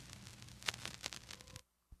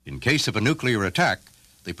In case of a nuclear attack,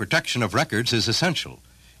 the protection of records is essential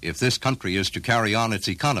if this country is to carry on its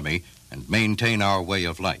economy and maintain our way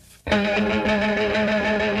of life.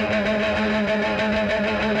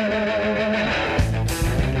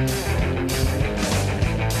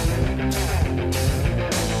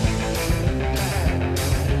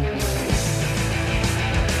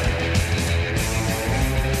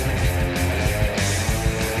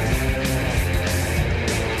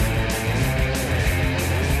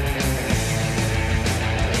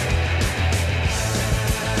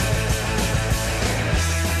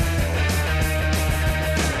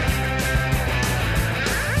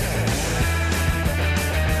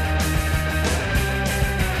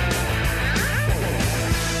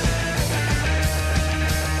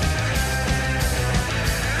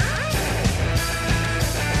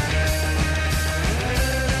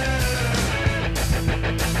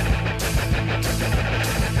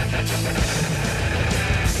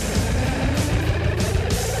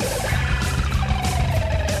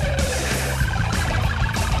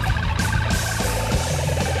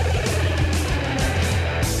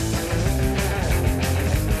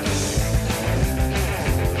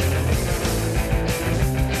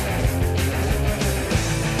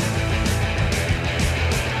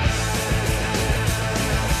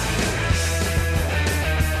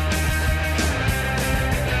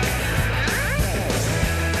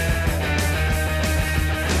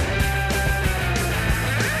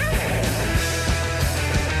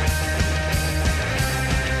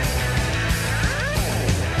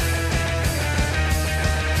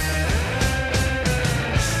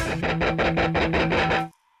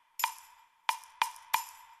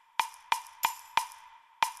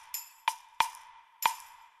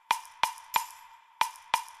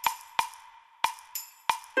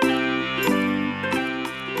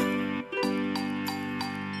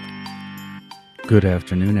 Good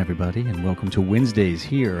afternoon, everybody, and welcome to Wednesdays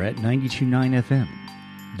here at 92.9 FM,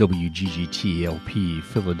 WGGT-LP,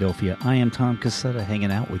 Philadelphia. I am Tom Cassetta,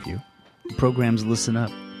 hanging out with you. The program's Listen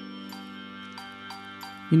Up.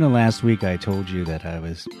 You know, last week I told you that I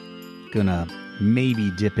was gonna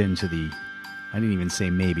maybe dip into I didn't even say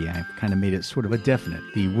maybe, I kind of made it sort of a definite,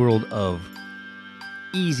 the world of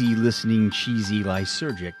easy listening, cheesy,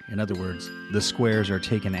 lysergic. In other words, the squares are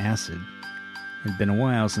taking acid. It's been a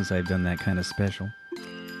while since I've done that kind of special.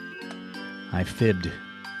 I fibbed.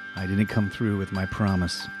 I didn't come through with my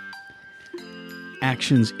promise.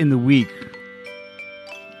 Actions in the week.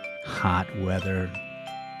 Hot weather.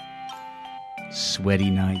 Sweaty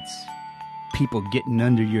nights. People getting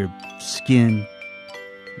under your skin.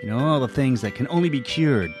 You know, all the things that can only be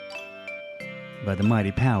cured by the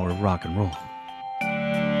mighty power of rock and roll.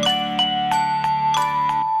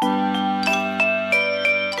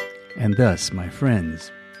 And thus, my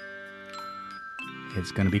friends,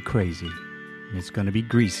 it's going to be crazy, it's going to be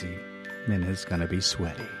greasy, and it's going to be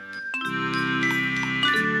sweaty.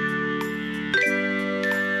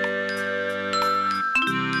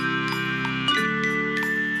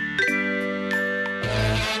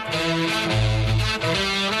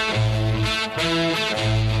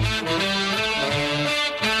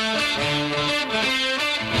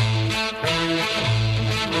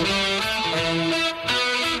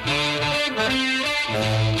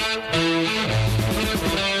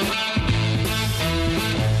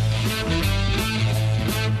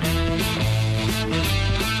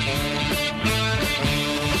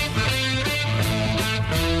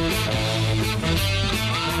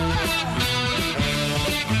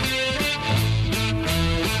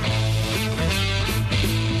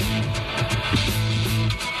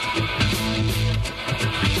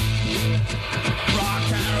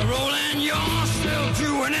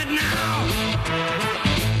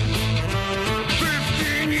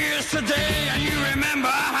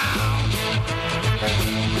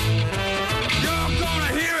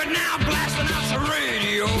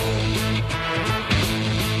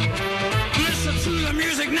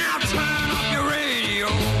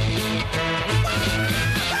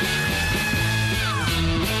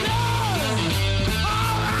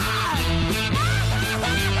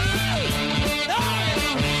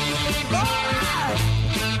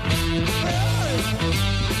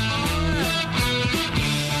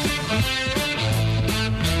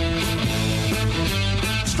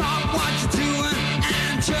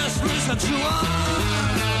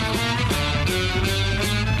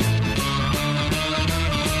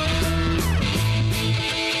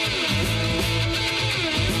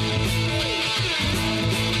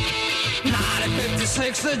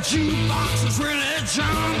 The jukebox was really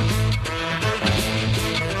junk.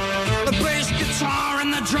 The bass guitar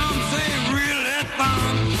and the drums, they really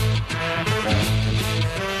thump.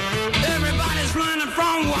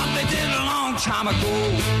 time ago.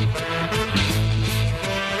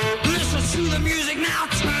 Listen to the music now,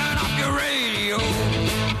 turn up your radio.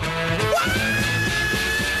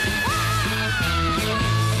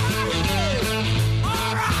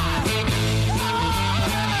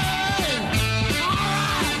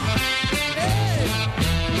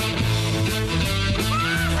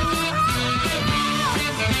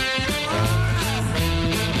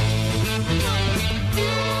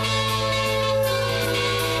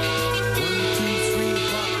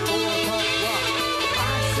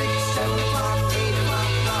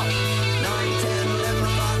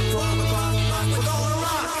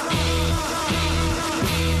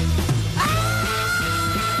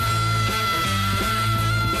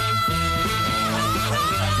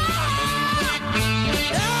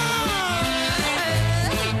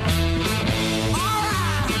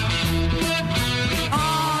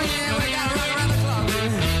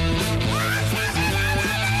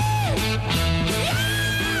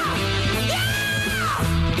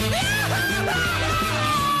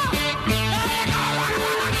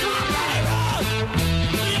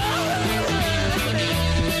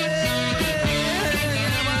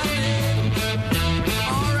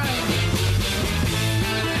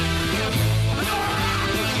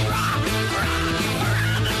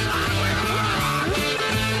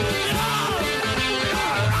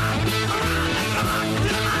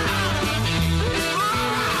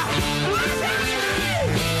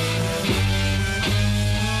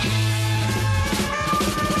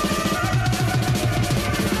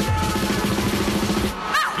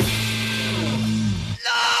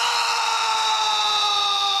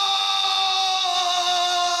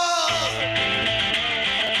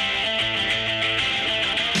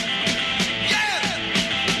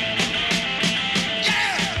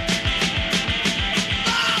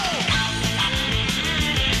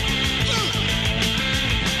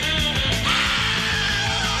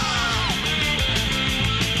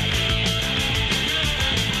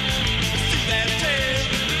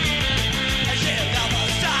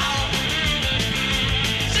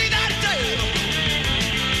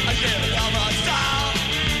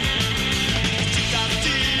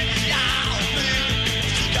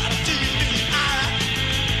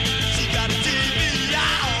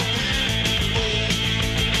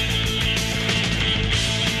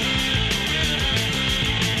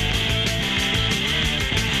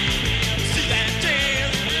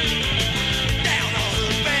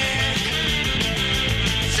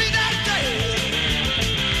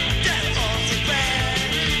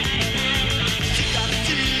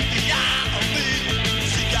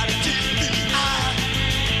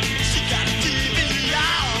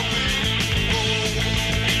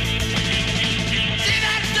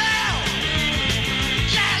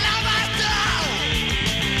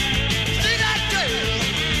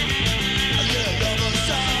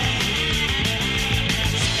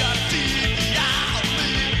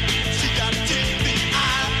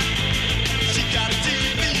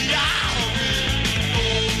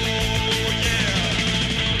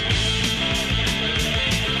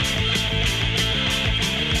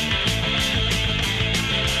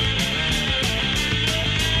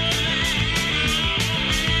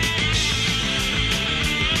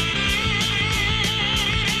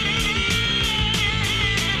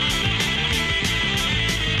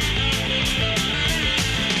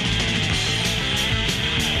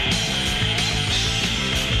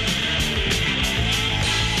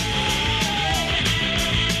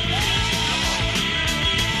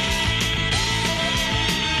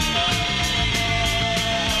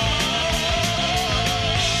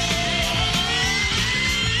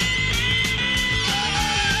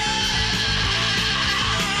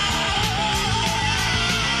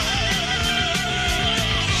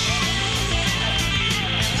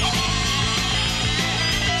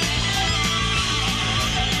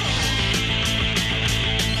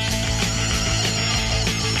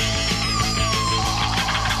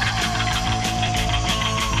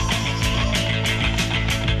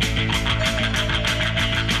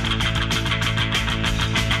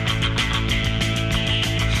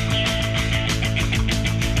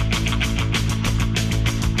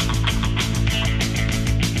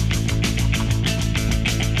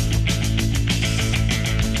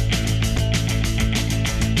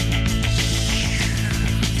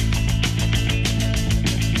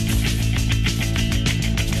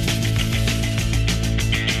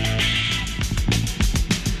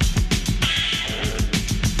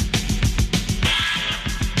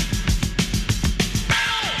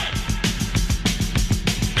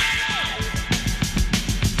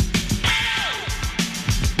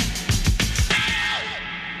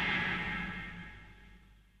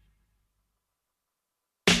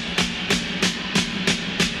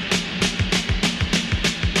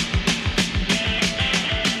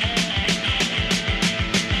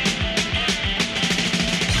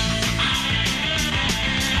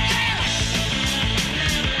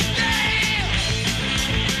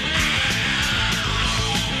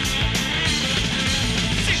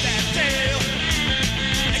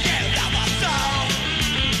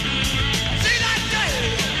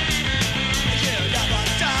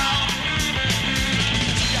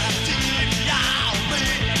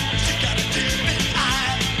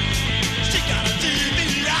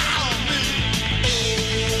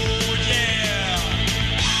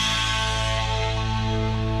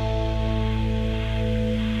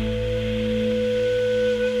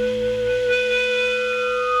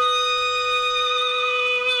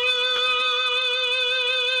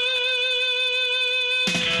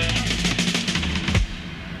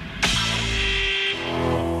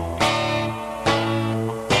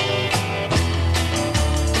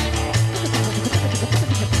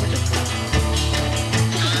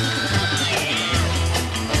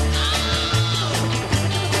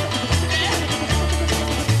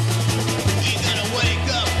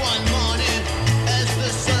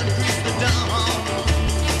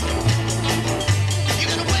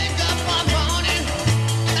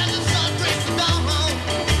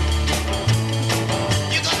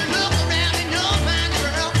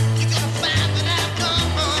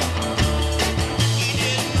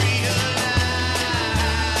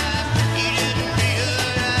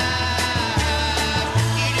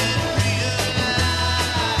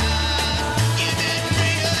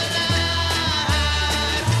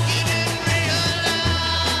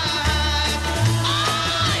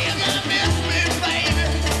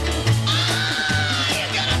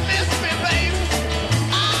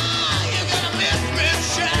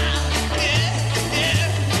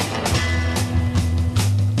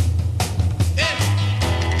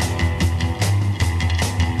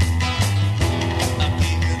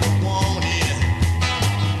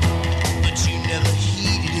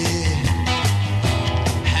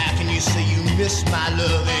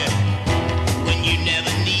 love it when you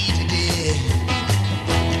never needed it.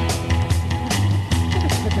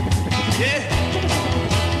 Yeah.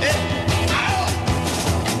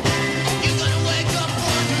 You're gonna wake up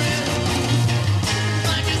wondering,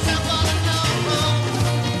 find yourself all alone.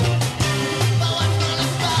 But what's gonna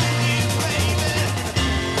stop you, baby?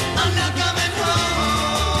 I'm not coming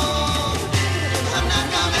home. I'm not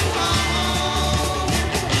coming home.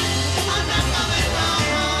 I'm not coming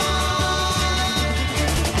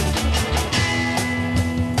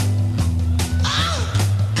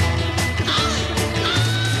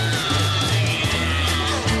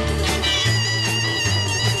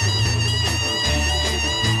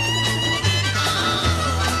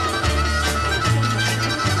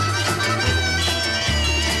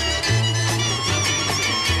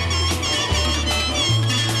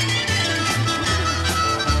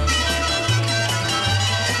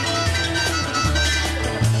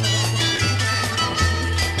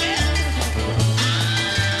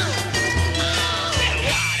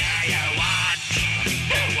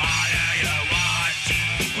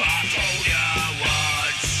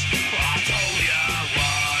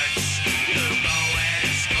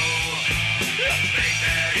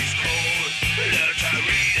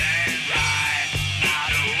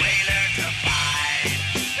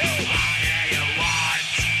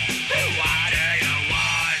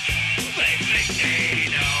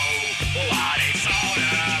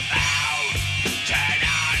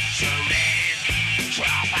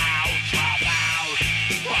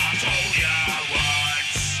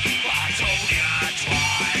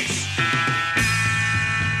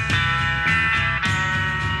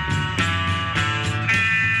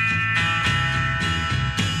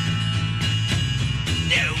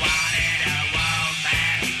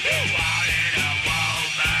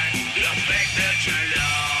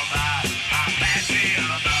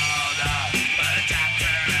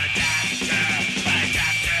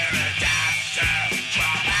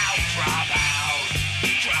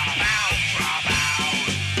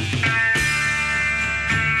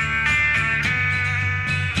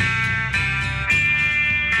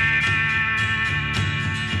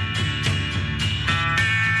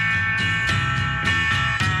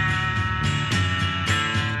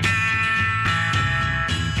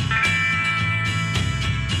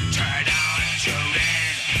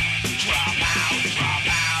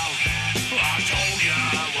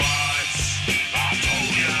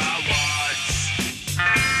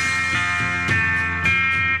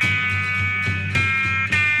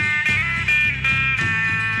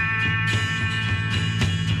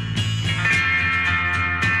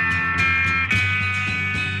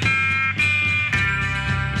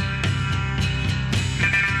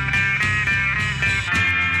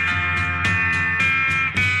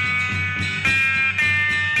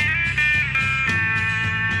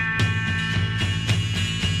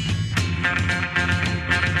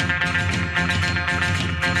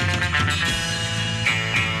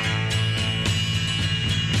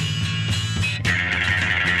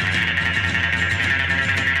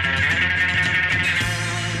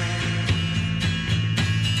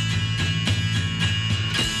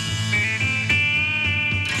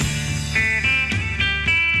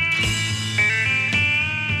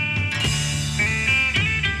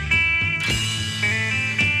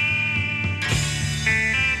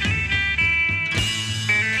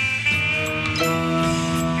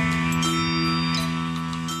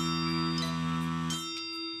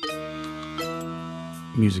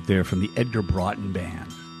Music there from the Edgar Broughton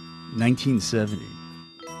Band, 1970,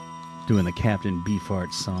 doing the Captain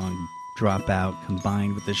Beefheart song Dropout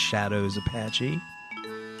combined with the Shadows Apache.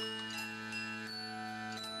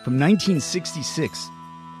 From 1966,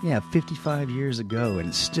 yeah, 55 years ago, and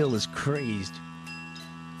it still is crazed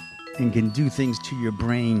and can do things to your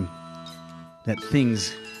brain that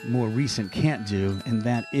things more recent can't do, and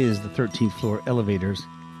that is the 13th floor elevators,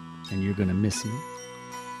 and you're going to miss them.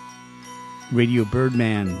 Radio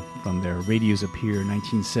Birdman from their Radios Appear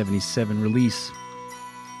 1977 release,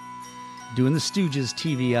 doing the Stooges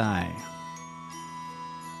TVI,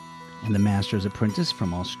 and the Master's Apprentice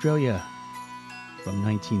from Australia from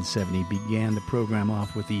 1970 began the program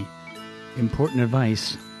off with the important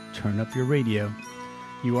advice, turn up your radio.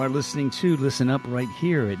 You are listening to Listen Up right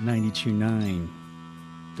here at 92.9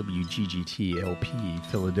 WGGT LP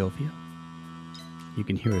Philadelphia. You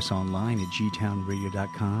can hear us online at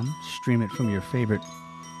gtownradio.com. Stream it from your favorite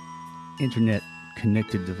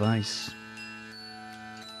internet-connected device.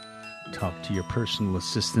 Talk to your personal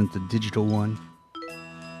assistant, the digital one.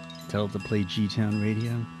 Tell it to play G-Town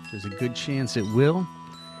Radio. There's a good chance it will,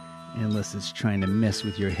 unless it's trying to mess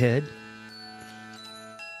with your head.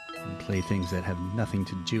 and play things that have nothing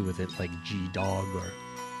to do with it, like G-Dog or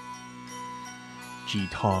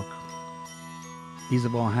G-Talk. These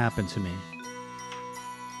have all happened to me.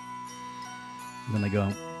 And then I go,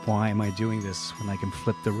 why am I doing this when I can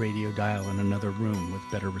flip the radio dial in another room with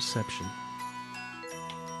better reception?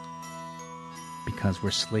 Because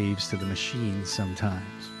we're slaves to the machines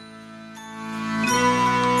sometimes.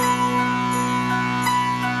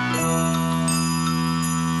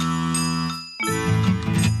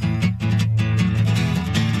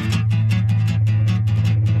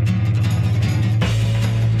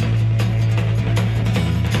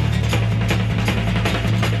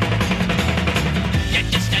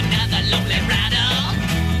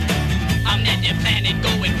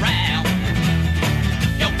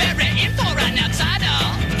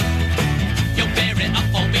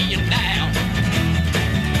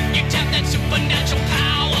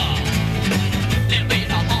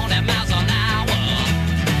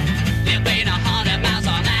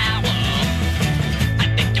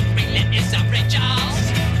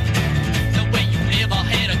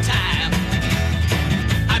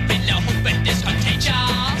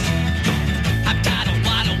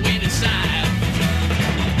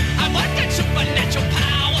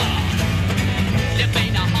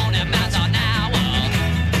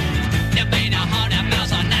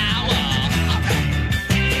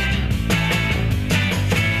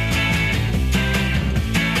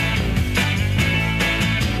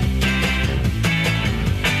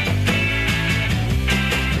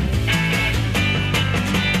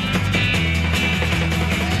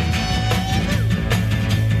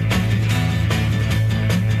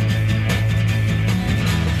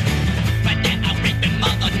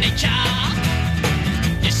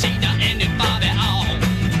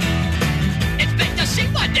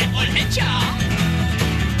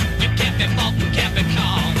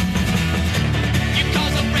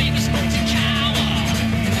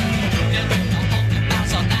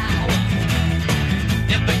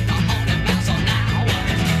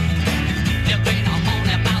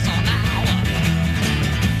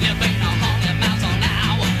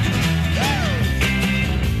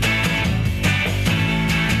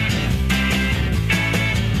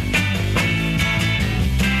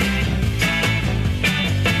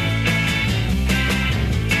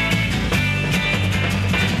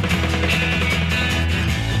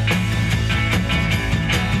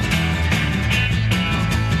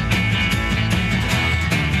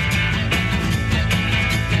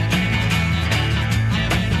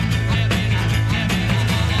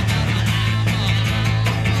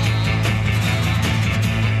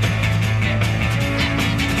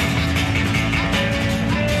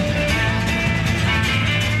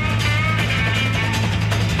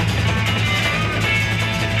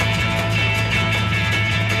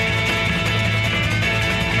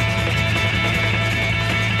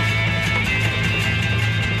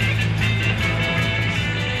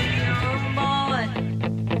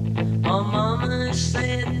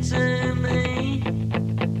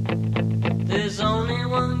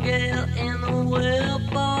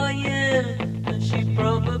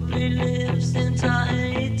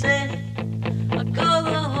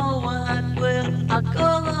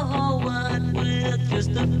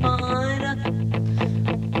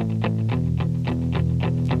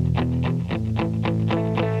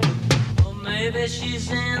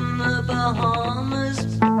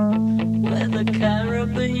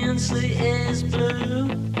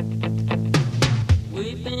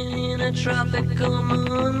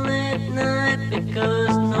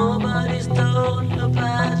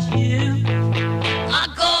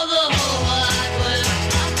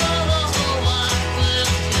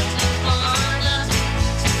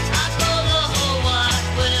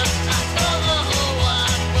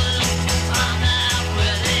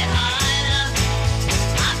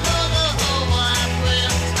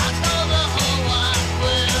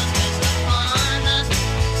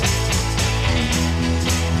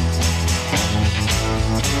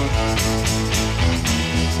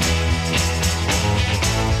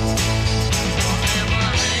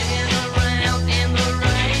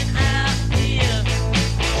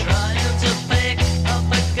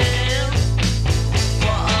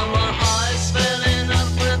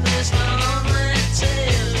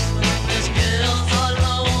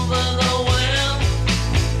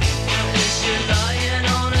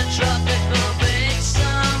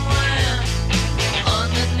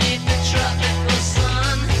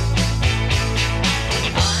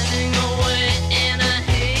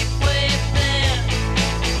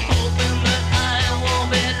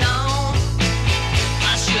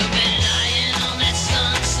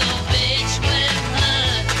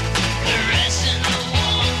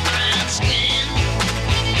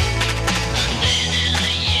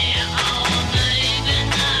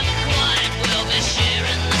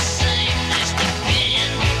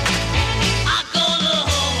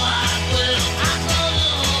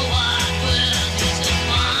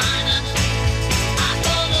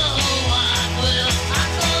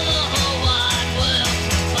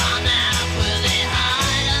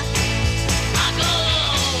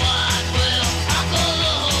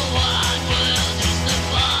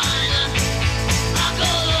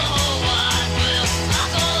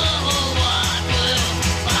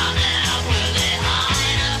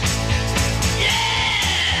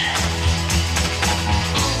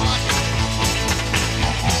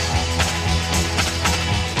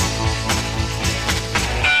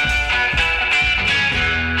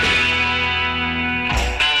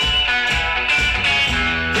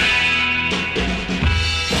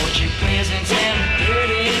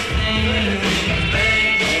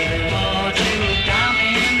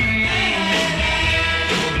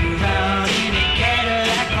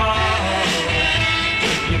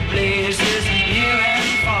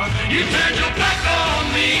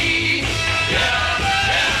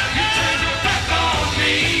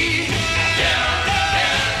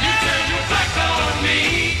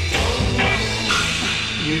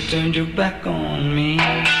 back on me. Oh,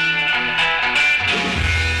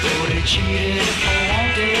 they cheated if I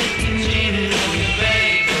wanted to. Cheated on you,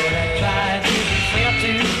 babe. But I tried to be fair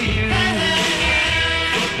to you.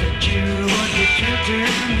 But you wouldn't be true to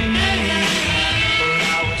me. But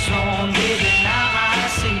I was wrong, baby, now I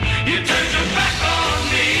see. You turned your back on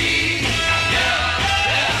me. Yeah,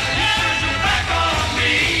 yeah, you turned your back on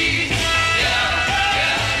me. Yeah,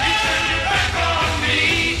 yeah, you turned your back on me.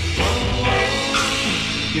 Oh,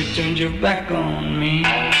 oh, you turned your back on me.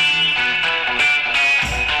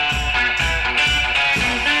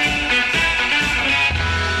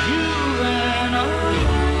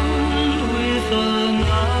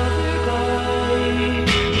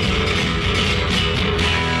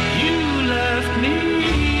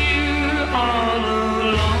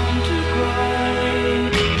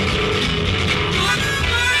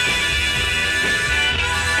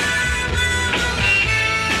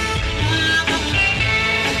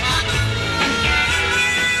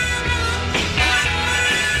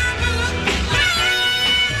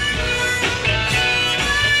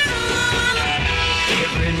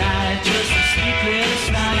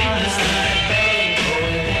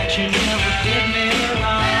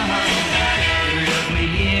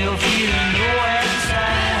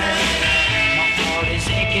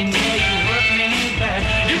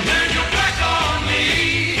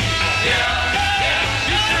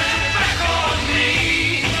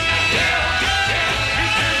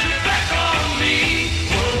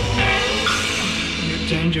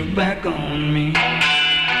 Back on me.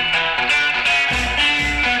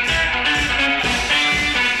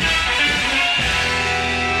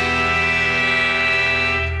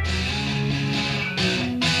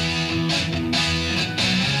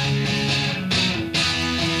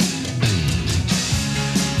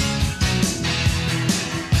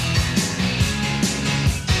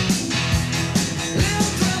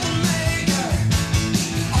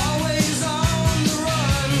 Always on the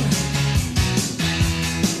run.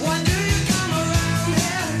 Why do you come around?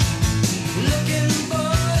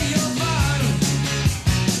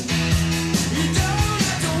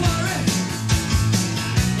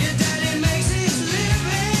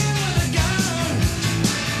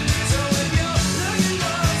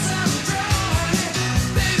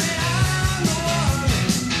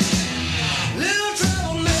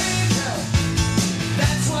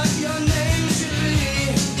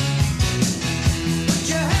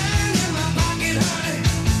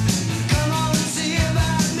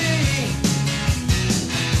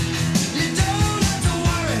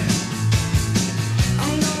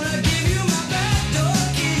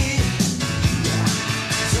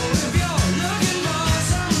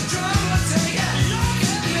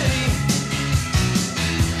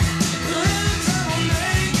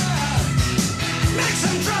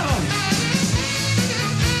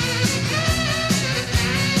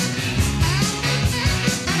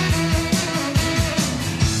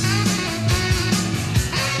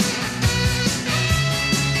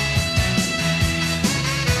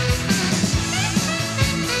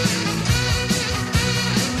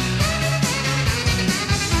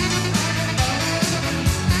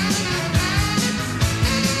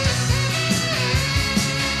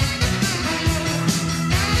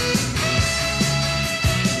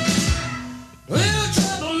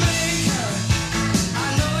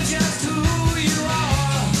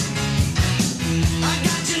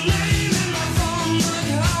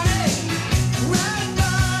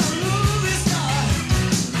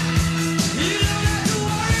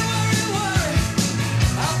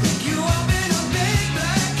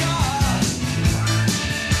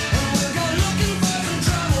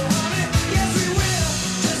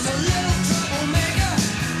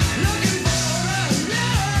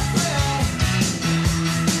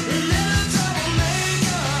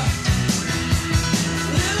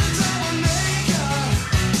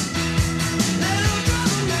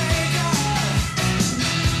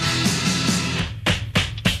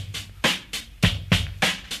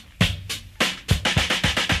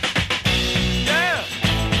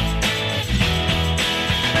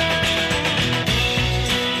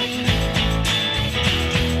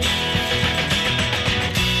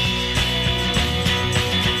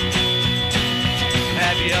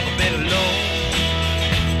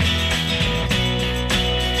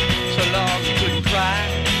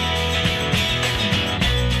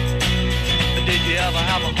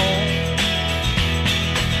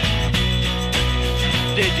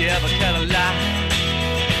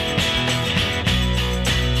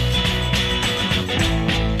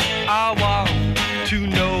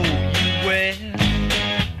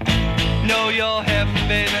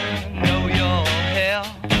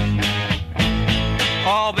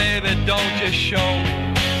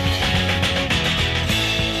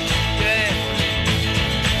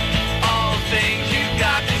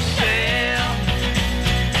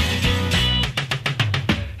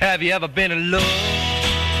 Have you ever been in love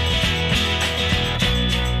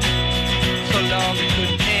so long it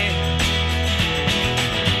couldn't end?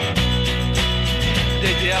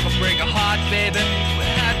 Did you ever break a heart, baby? Well,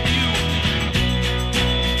 have you?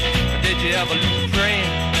 Or did you ever lose a friend?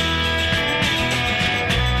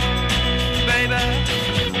 Baby,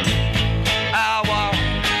 I want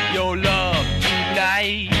your love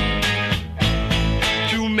tonight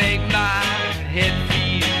to make my head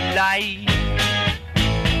feel light.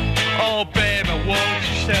 Oh, baby, won't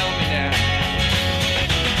you tell me now?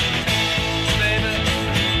 Baby,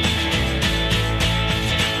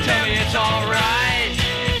 tell me it's alright.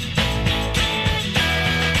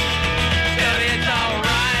 Tell me it's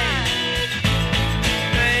alright.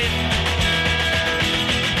 Baby.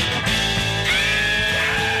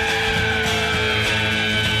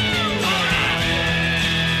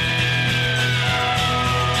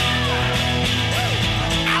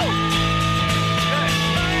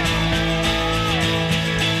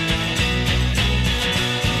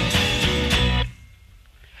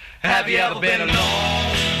 Have you ever been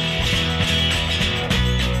alone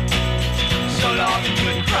so long you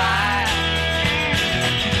couldn't cry?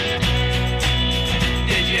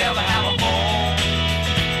 Did you ever have a home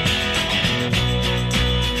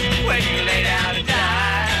where you could lay down and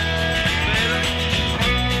die? Baby,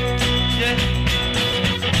 yeah.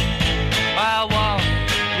 I want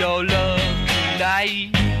your love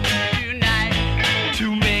tonight to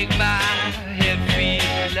make my head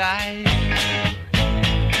feel light.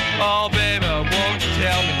 Oh, baby, won't you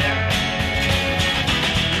tell me now?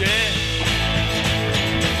 Yeah.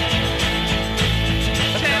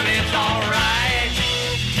 Tell me it's alright.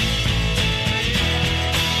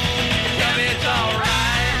 Tell me it's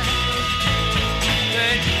alright.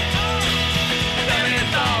 Hey. Tell me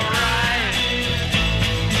it's alright.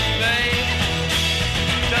 Babe.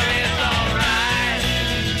 Tell me it's alright.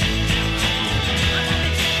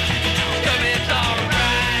 Tell me it's alright.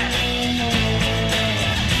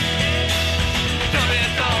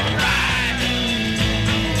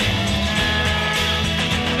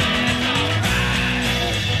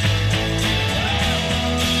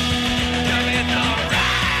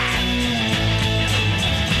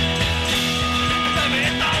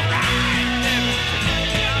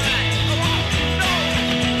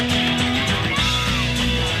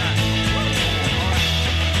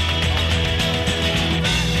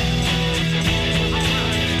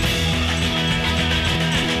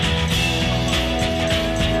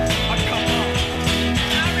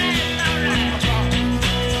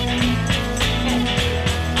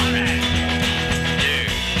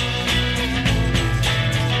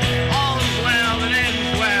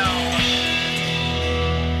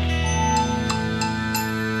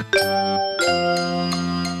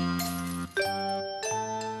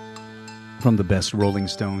 From the best Rolling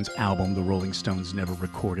Stones album the Rolling Stones never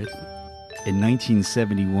recorded. In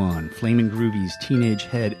 1971, Flamin' Groovy's Teenage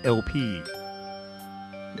Head LP.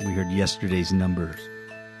 We heard Yesterday's Numbers.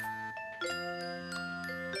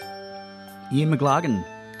 Ian McLagan,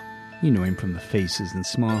 you know him from the Faces and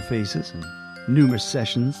Small Faces and numerous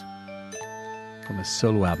sessions from his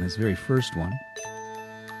solo album, his very first one,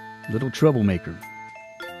 Little Troublemaker.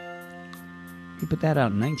 He put that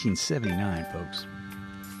out in 1979, folks.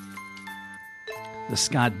 The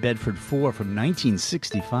Scott Bedford 4 from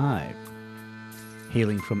 1965,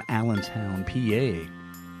 hailing from Allentown, PA. You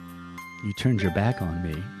Turned Your Back on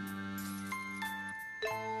Me.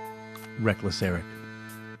 Reckless Eric,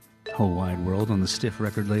 Whole Wide World on the Stiff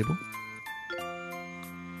record label.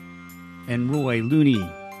 And Roy Looney,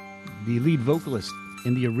 the lead vocalist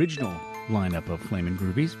in the original lineup of Flamin'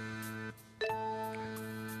 Groovies,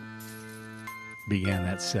 began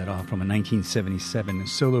that set off from a 1977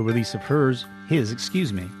 solo release of his,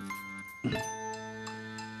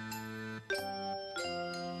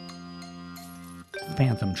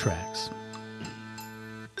 Phantom Tracks.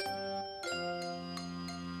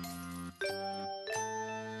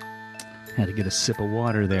 Had to get a sip of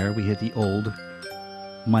water there. We hit the old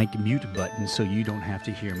mic mute button so you don't have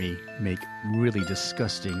to hear me make really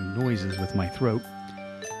disgusting noises with my throat.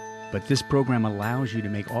 But this program allows you to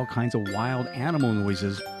make all kinds of wild animal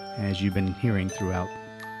noises, as you've been hearing throughout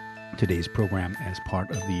today's program as part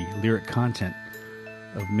of the lyric content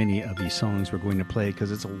of many of these songs we're going to play, because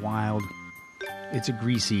it's a wild, it's a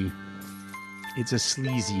greasy, it's a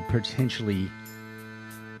sleazy, potentially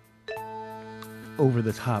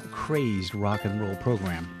over-the-top, crazed rock and roll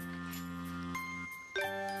program.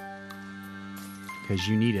 Because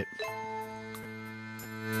you need it.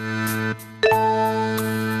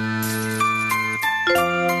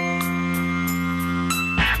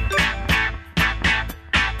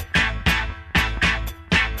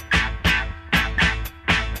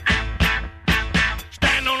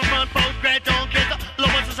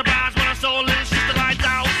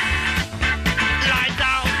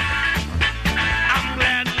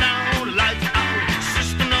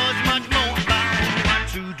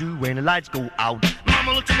 lights go out.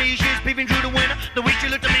 Mama looked at me, she's peeping through the window. The way she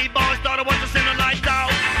looked at me, boys thought I was to send the lights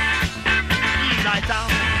out. Lights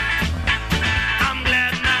out. I'm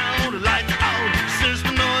glad now the lights out.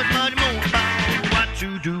 Sister knows much more about what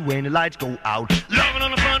to do when the lights go out. Loving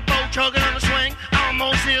on the front porch, hugging on the swing.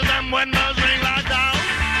 Almost hear them when bells ring. Lights out.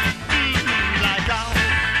 Lights out.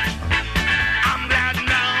 I'm glad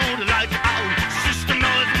now the lights out. Sister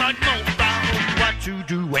knows much more about what to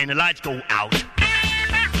do when the lights go out.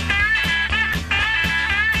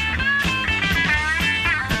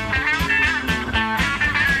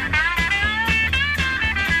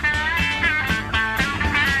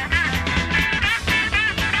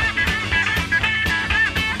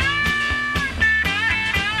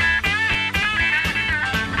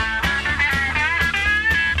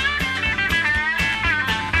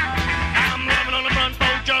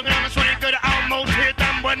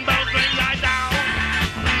 When bells ring, lights out,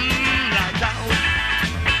 lights out.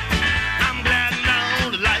 I'm glad now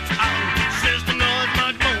the lights out. Sister knows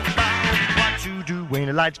much more about what to do when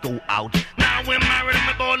the lights go out. Now we're married and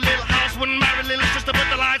we bought a little house. Wouldn't marry little sister, but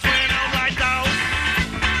the lights went out. Lights out,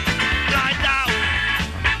 lights out.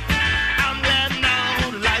 I'm glad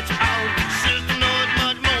now the lights out. Sister knows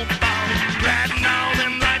much more about. Glad now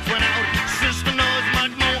them lights went out. Sister knows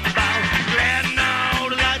much more about. Glad now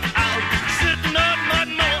the lights out. Sister knows much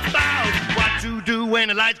more about what to do when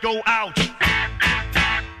the lights go out.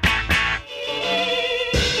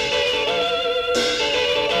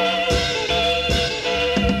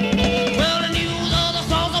 Well, the news of the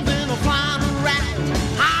songs have been flying around.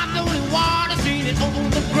 I'm the only one that's seen it on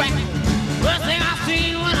the ground. First thing I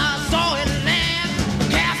seen when I saw it land,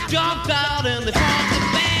 cats jumped out and they formed the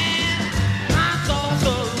band. I saw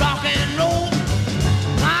some rock and roll.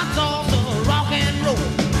 I saw some rock and roll.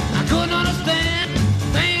 I couldn't understand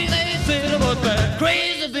things they said about that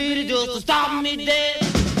crazy beat just to stop me dead.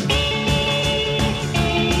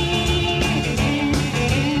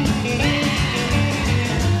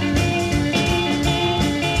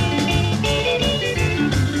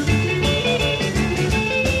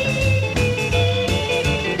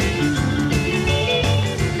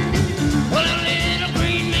 Well, the little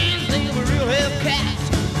green men, they were real hip cats,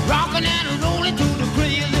 rocking and rolling to the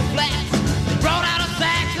crazy flats. They brought out a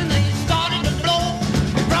sax and they started to blow.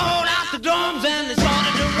 They brought out the drums and they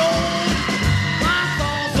started to roll. I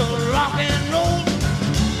saw some rock and roll.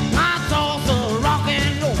 I saw some rock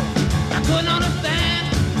and roll. I couldn't understand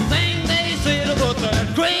the thing they said about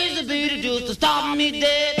that crazy beat just to stop me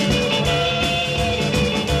dead.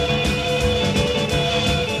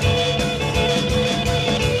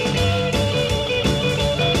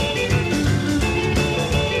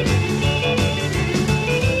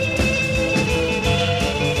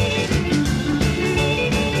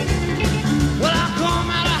 Well, I come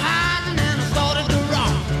out of hiding and I started to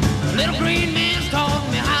rock. The little green men taught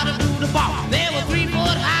me how to do the bop. They were 3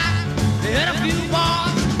 foot high. They had a few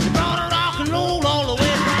bars. They brought a rock and roll all the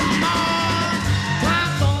way from Mars. I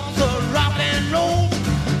saw some rock and roll.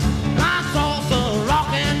 I saw some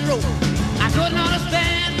rock and roll. I couldn't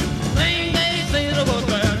understand the thing they said about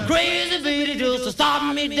that crazy beat just to stop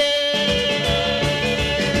me dead.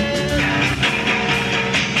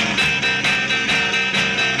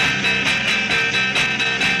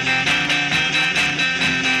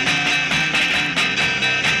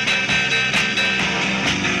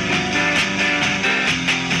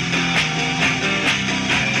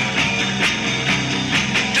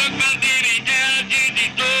 Took my baby out to the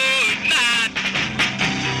door at night.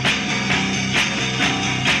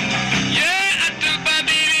 Yeah, I took my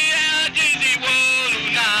baby out to the wall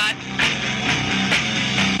night.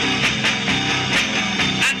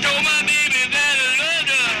 I told my baby that I loved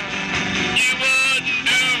her. You wouldn't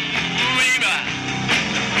do me right.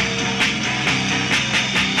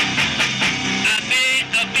 I said,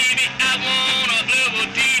 baby, I want a little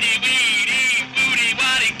teeny weeny booty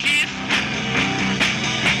whitey kiss.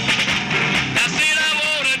 I said I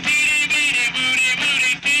want a teeny weeny booty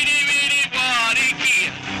booty teeny weeny whitey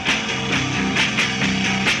kiss.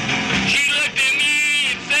 She looked at me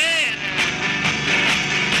and said,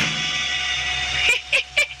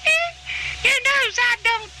 you knows I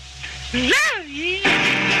don't love you.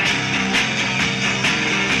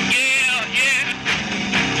 Yeah, yeah.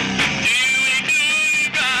 Do me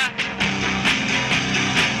right.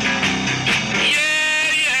 Yeah,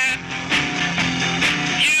 yeah.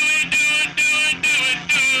 You ain't doing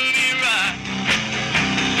me right.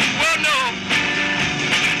 Well, no.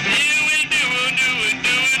 You ain't doing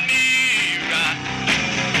me right.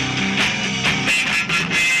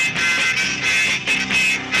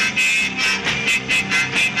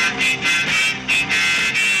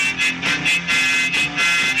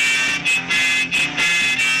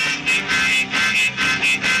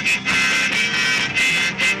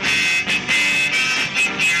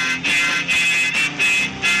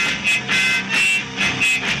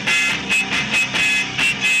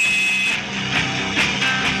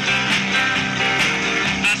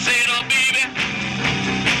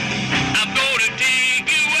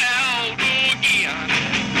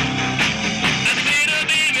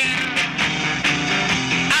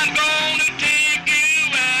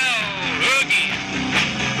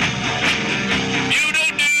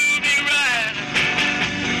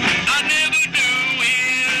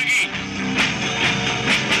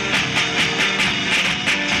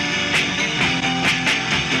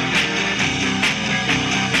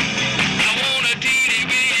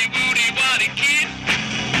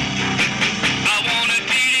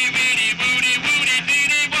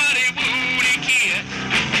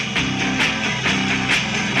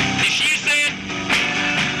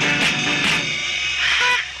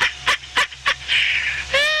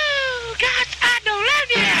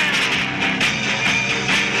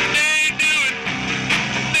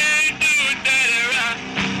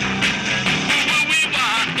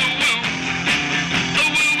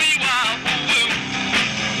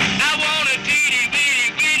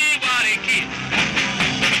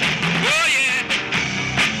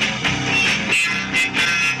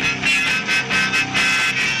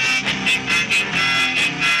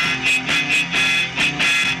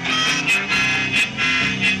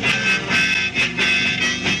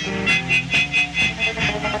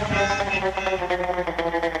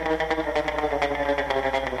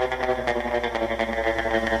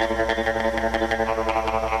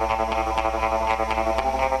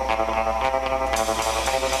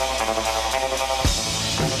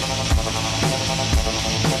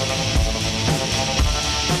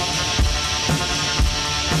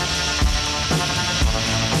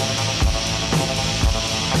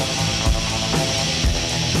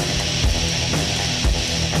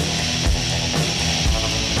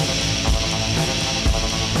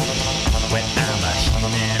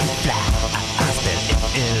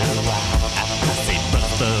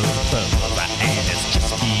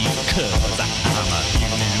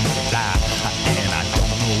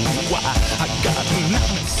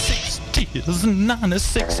 is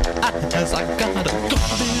 96. As I got a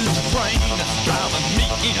garbage brain that's driving me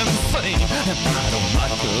insane, and I don't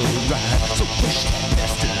like the ride, so push that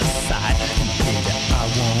mess to the side. And baby, I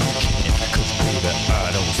won't care, cause baby, I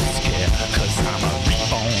don't scare, cause I'm a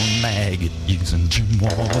reborn maggot using dream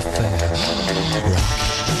warfare.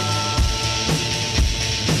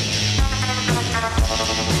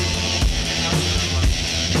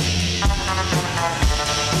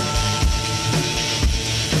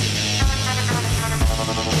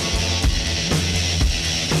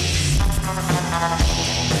 Rock.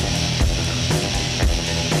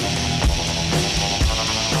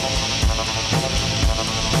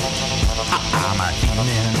 I'm a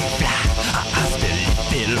human fly. I still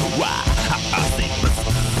feel why. I say buzz,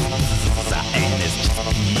 and it's just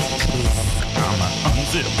because I'm an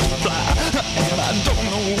unzipped fly, and I don't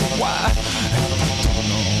know why. I don't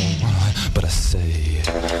know why, but I say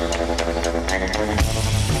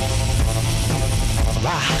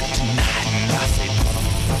rock tonight, and I say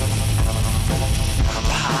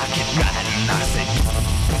rock it right, and I say,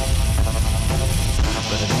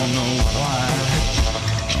 but I don't know why.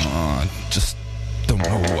 Just don't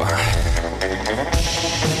know why.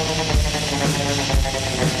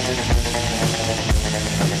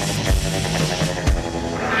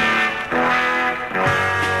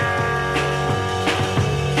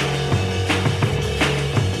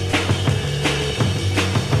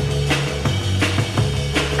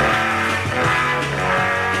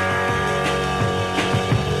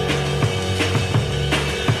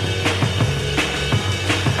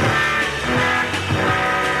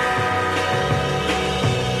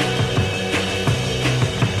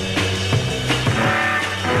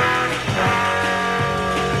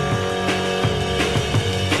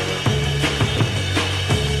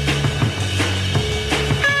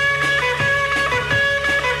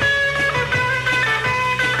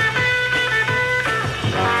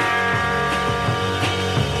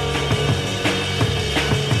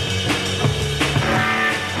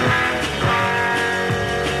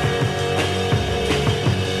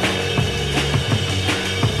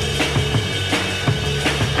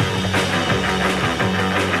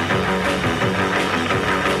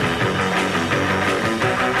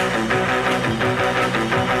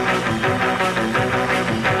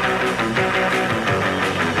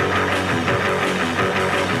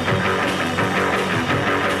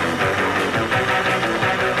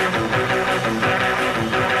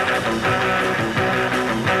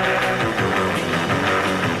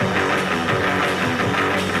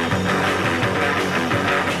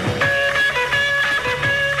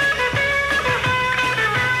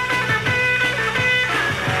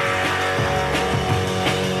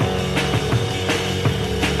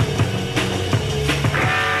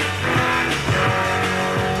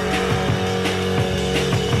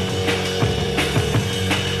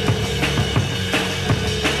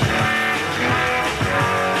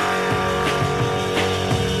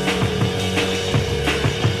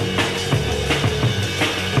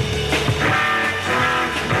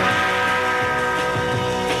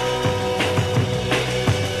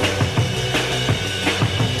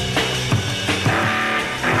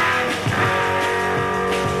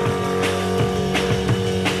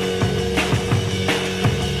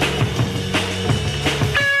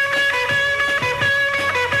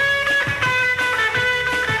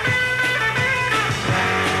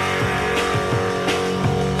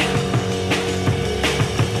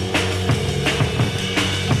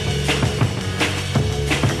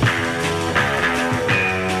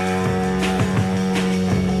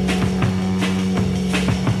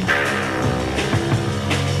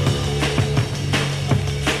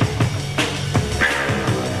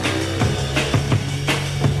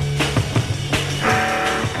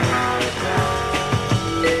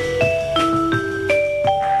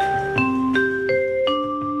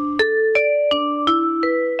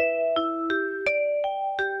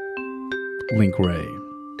 Link Ray,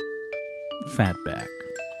 Fatback.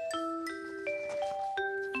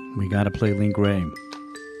 We gotta play Link Ray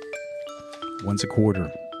once a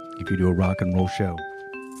quarter if you do a rock and roll show.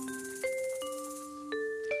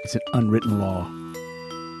 It's an unwritten law.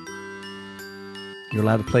 You're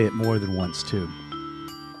allowed to play it more than once, too.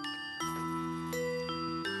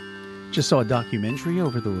 Just saw a documentary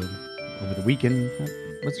over the weekend.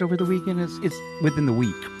 Was it over the weekend? It's within the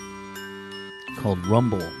week. Called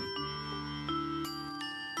Rumble.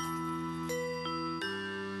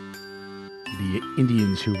 The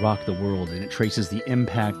Indians who rock the world, and it traces the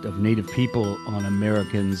impact of Native people on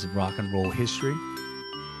Americans' rock and roll history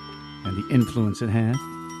and the influence it had.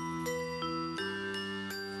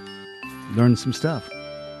 Learned some stuff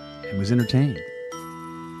and was entertained.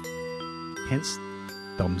 hence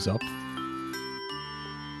thumbs up.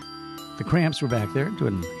 The Cramps were back there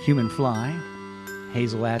doing Human Fly.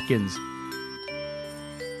 Hazel Atkins,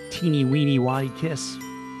 Teeny Weeny Waddy Kiss.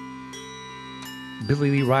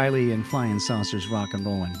 Billy Lee Riley and Flying Saucers Rock and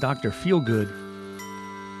Rollin'. Dr. Feelgood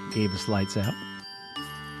gave us Lights Out.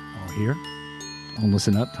 All here on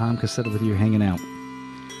Listen Up. Tom Cassetta with you, hanging out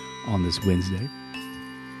on this Wednesday.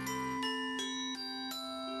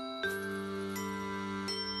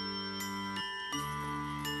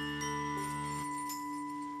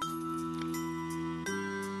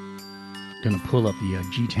 Going to pull up the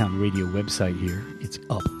G-Town Radio website here. It's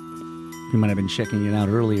up. You might have been checking it out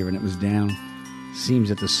earlier and it was down. Seems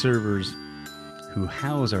that the servers who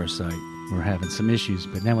house our site were having some issues,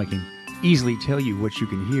 but now I can easily tell you what you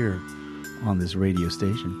can hear on this radio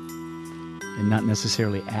station and not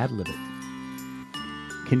necessarily ad-lib it.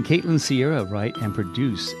 Can Caitlin Sierra write and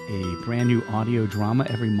produce a brand new audio drama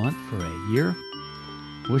every month for a year?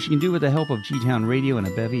 Well, she can do with the help of G-Town Radio and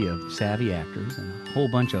a bevy of savvy actors and a whole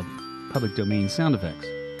bunch of public domain sound effects.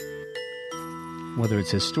 Whether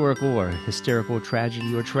it's historical or hysterical,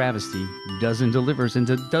 tragedy or travesty, Dozen delivers, and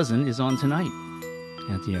Dozen is on tonight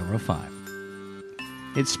at the hour of 5.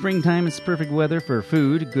 It's springtime, it's perfect weather for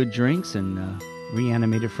food, good drinks, and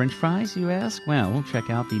reanimated french fries, you ask? Well, check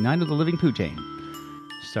out the Night of the Living Poutine,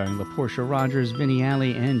 starring LaPortia Rogers, Vinnie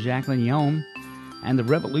Alley, and Jacqueline Yom. And The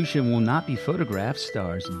Revolution Will Not Be Photographed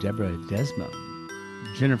stars Deborah Desmond,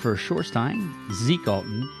 Jennifer Shorstein, Zeke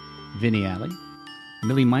Alton, Vinnie Alley,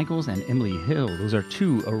 Millie Michaels, and Emily Hill. Those are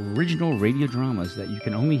 2 original radio dramas that you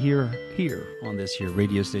can only hear here on this here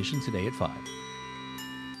radio station today at 5.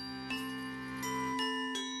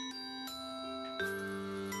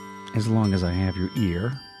 As long as I have your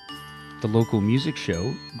ear, the local music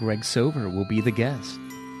show, Greg Sover, will be the guest.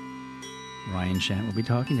 Ryan Shant will be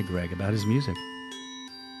talking to Greg about his music.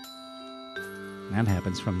 That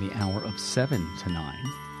happens from the hour of 7 to 9.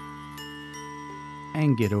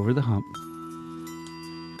 And Get Over the Hump.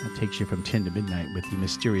 That takes you from 10 to midnight with the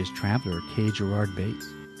mysterious traveler, K. Gerard Bates.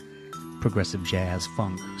 Progressive jazz,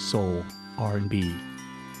 funk, soul, R&B.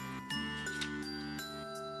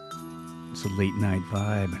 It's a late night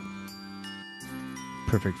vibe.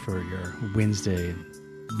 Perfect for your Wednesday.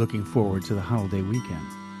 Looking forward to the holiday weekend.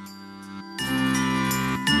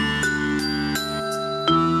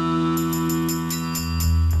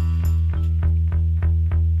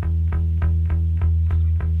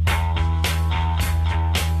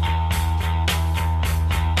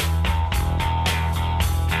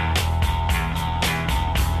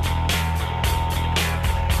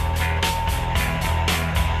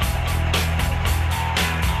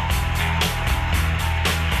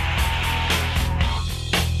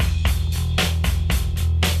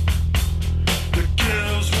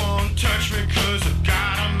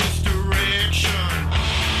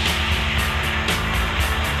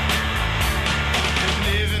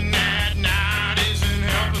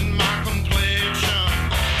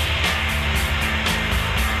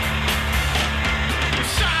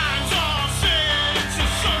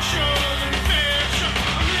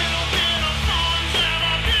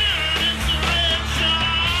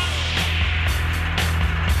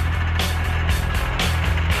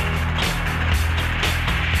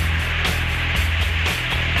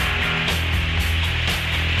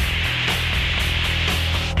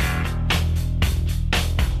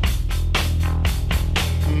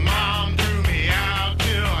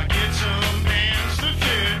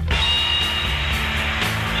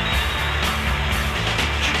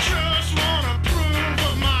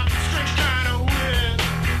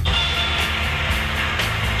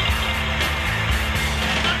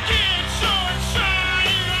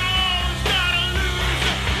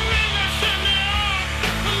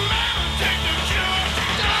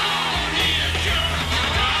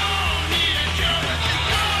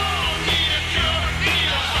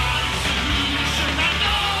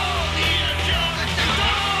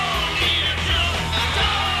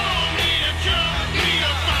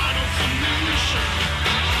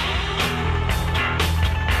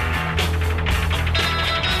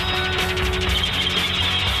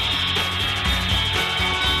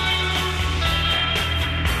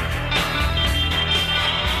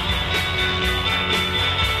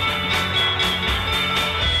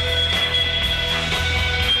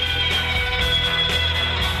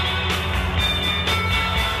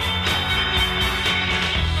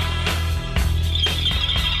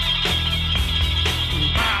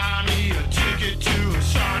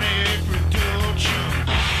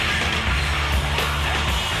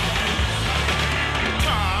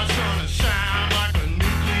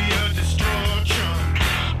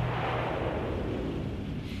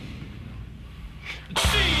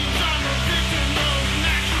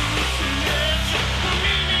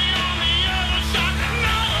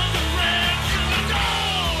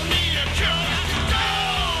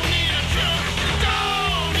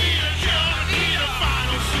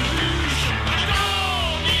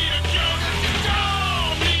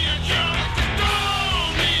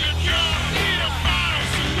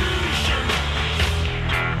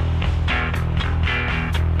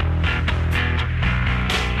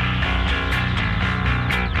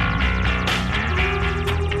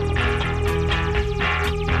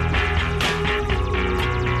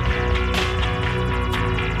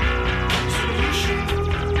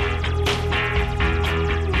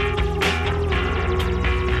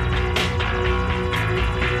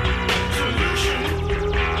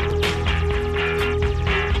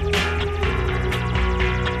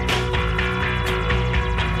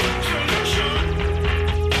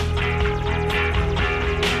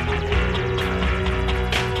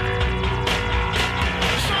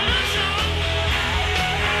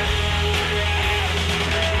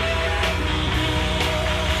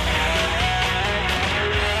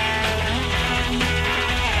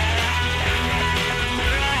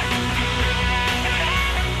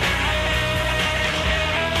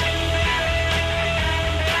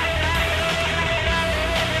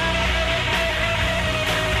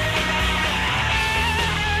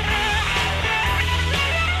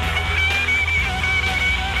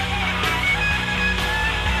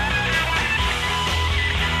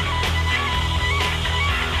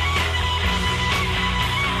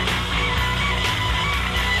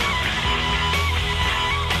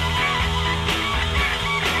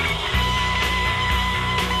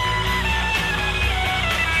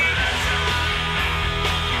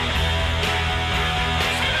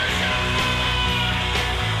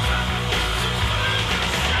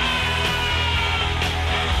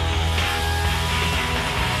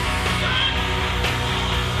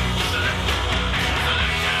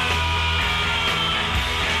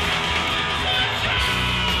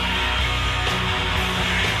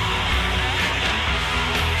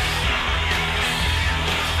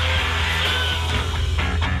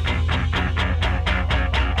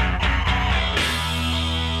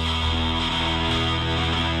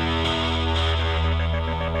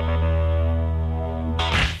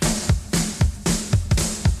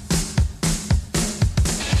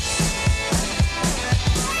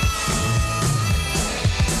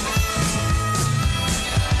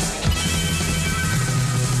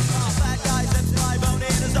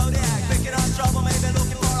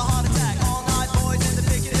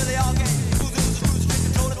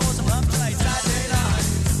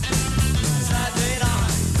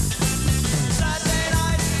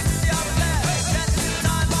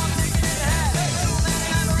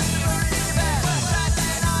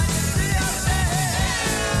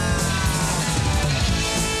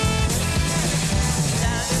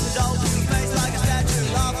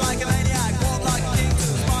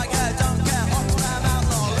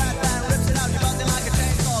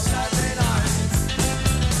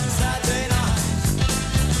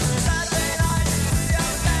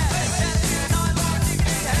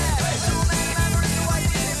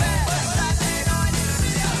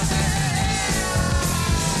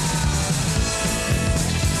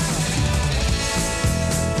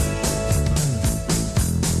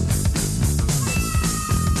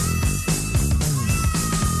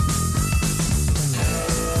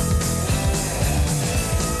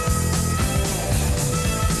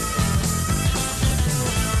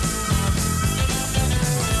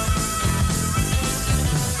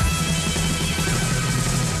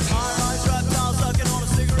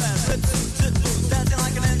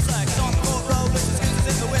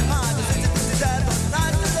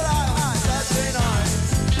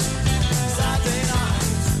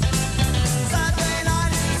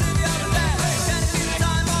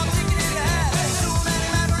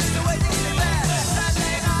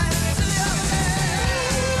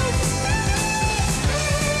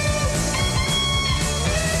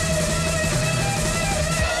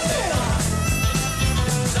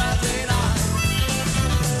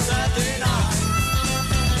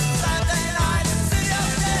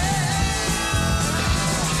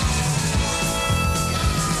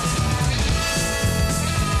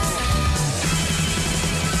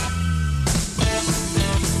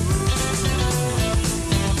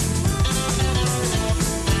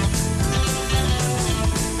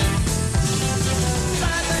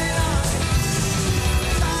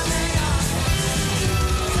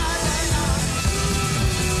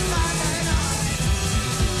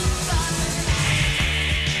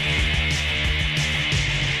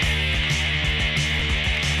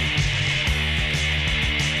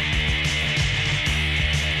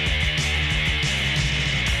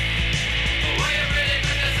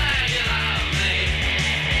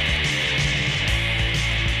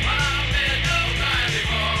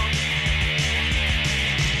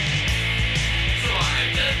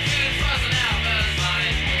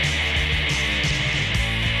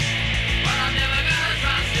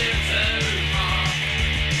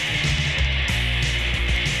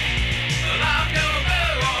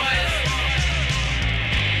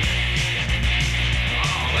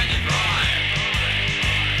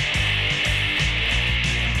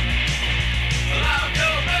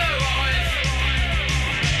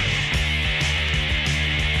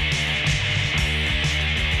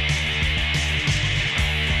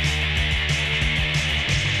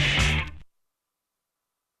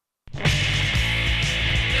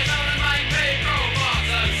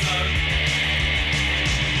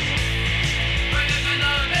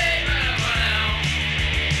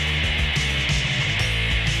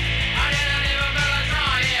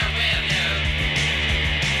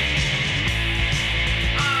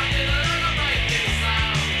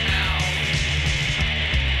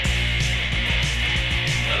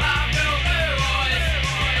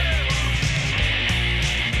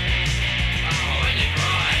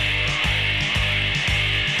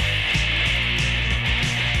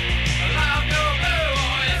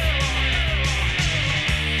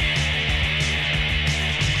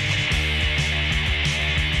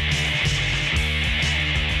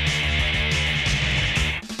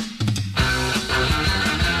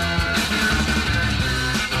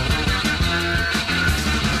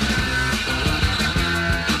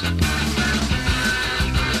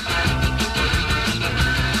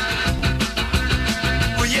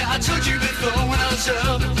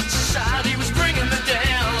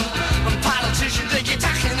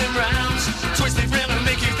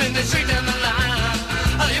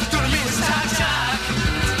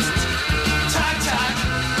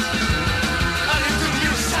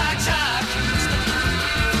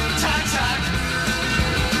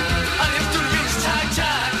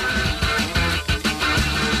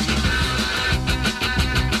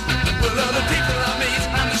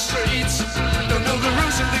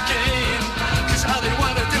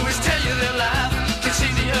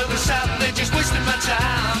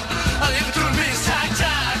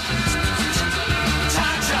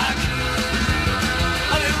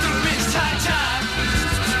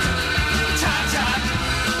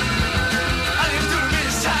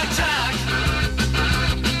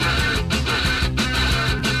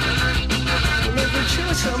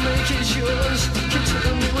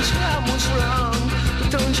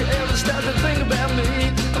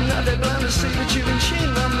 to say that you've been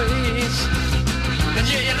cheating on me. And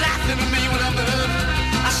yeah, you're laughing at me when I'm up.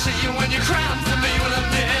 I see you when you're crying for me when I'm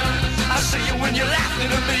down. I see you when you're laughing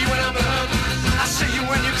at me when I'm up. I see you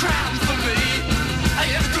when you're crying for me. I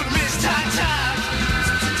have good miss tack tack.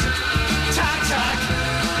 Tack tack.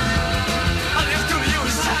 I live through you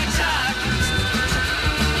as tack tack.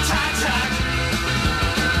 Tack tack.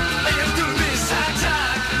 I have good miss tack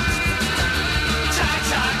tack. Tack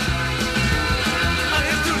tack. I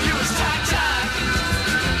live through you as tack tack.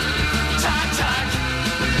 Tack tack.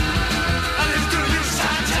 I live through you as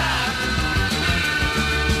tack tack.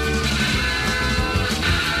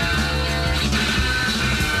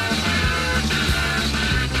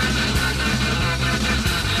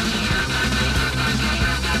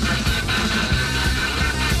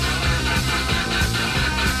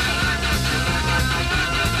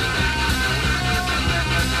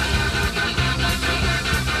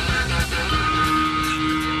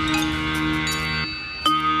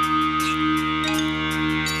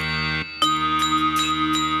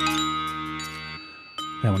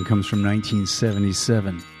 That one comes from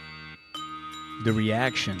 1977. The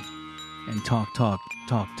Reaction and Talk, Talk,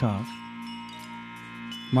 Talk, Talk.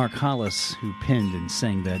 Mark Hollis, who penned and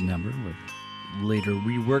sang that number, would later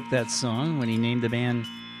rework that song when he named the band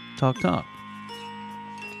Talk, Talk.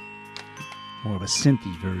 More of a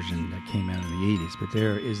synthy version that came out in the 80s, but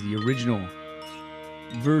there is the original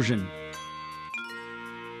version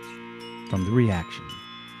from The Reaction.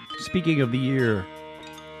 Speaking of the year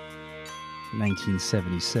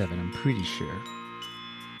 1977, I'm pretty sure.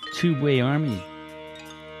 Two-Way Army,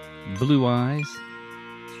 Blue Eyes.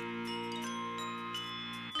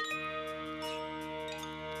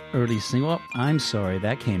 Early single, oh, I'm sorry,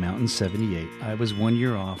 that came out in 78. I was 1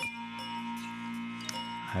 year off.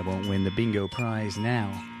 I won't win the bingo prize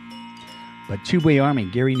now. But Two-Way Army,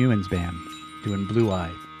 Gary Numan's band, doing Blue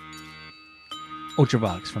Eye.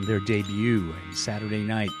 Ultravox from their debut on Saturday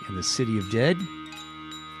Night in the City of Dead.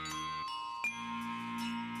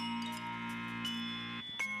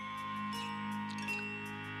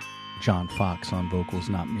 John Fox on vocals,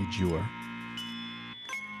 not Midjure.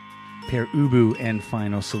 Pere Ubu and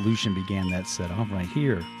Final Solution began that set off right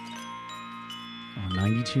here on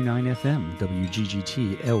 92.9 FM,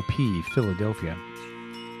 WGGT LP, Philadelphia.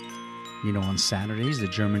 You know, on Saturdays, the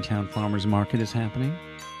Germantown Farmers Market is happening.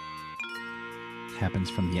 Happens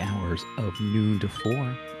from the hours of noon to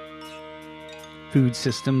 4. Food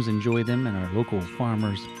Systems, enjoy them, and our local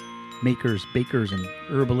farmers, makers, bakers, and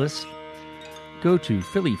herbalists. Go to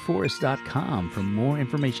phillyforest.com for more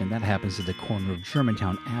information. That happens at the corner of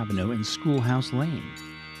Germantown Avenue and Schoolhouse Lane.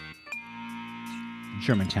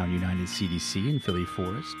 Germantown United CDC and Philly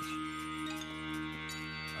Forest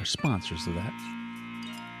are sponsors of that.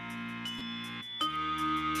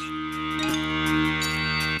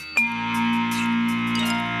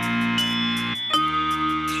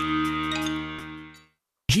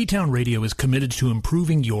 G-Town Radio is committed to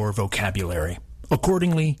improving your vocabulary.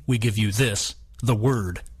 Accordingly, we give you this, the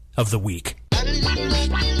word of the week.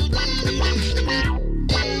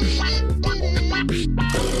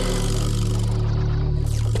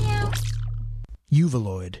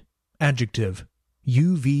 Uveloid. Adjective.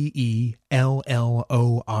 U-V-E-L-L-O-I-D.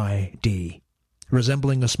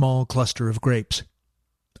 Resembling a small cluster of grapes.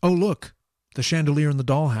 Oh, look. The chandelier in the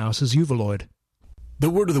dollhouse is uveloid. The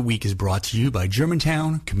word of the week is brought to you by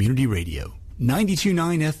Germantown Community Radio.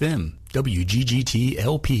 92.9 FM, WGGT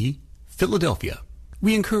LP, Philadelphia.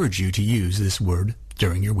 We encourage you to use this word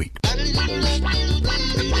during your week.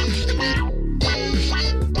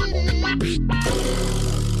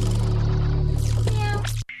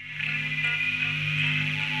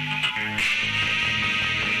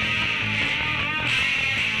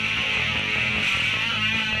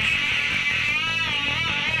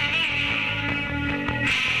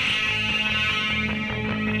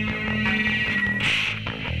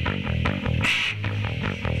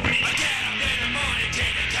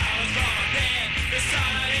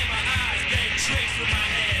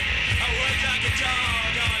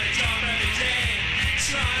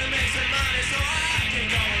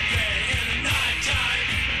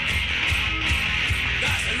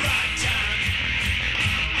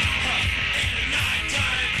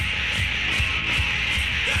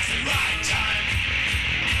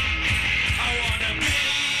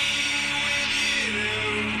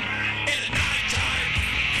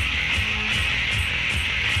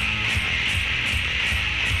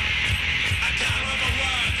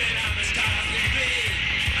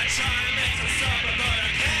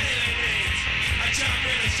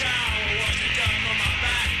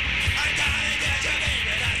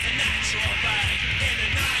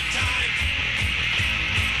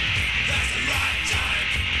 That's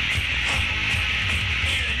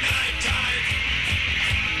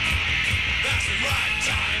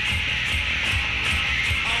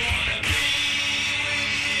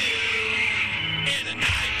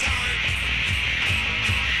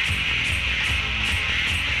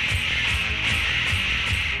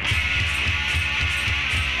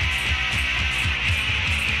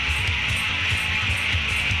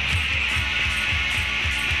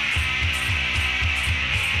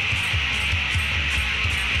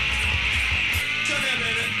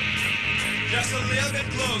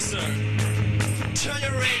closer. Turn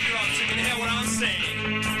your radio up so you can hear what I'm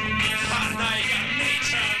saying. Ah, now you got me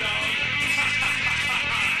turned on.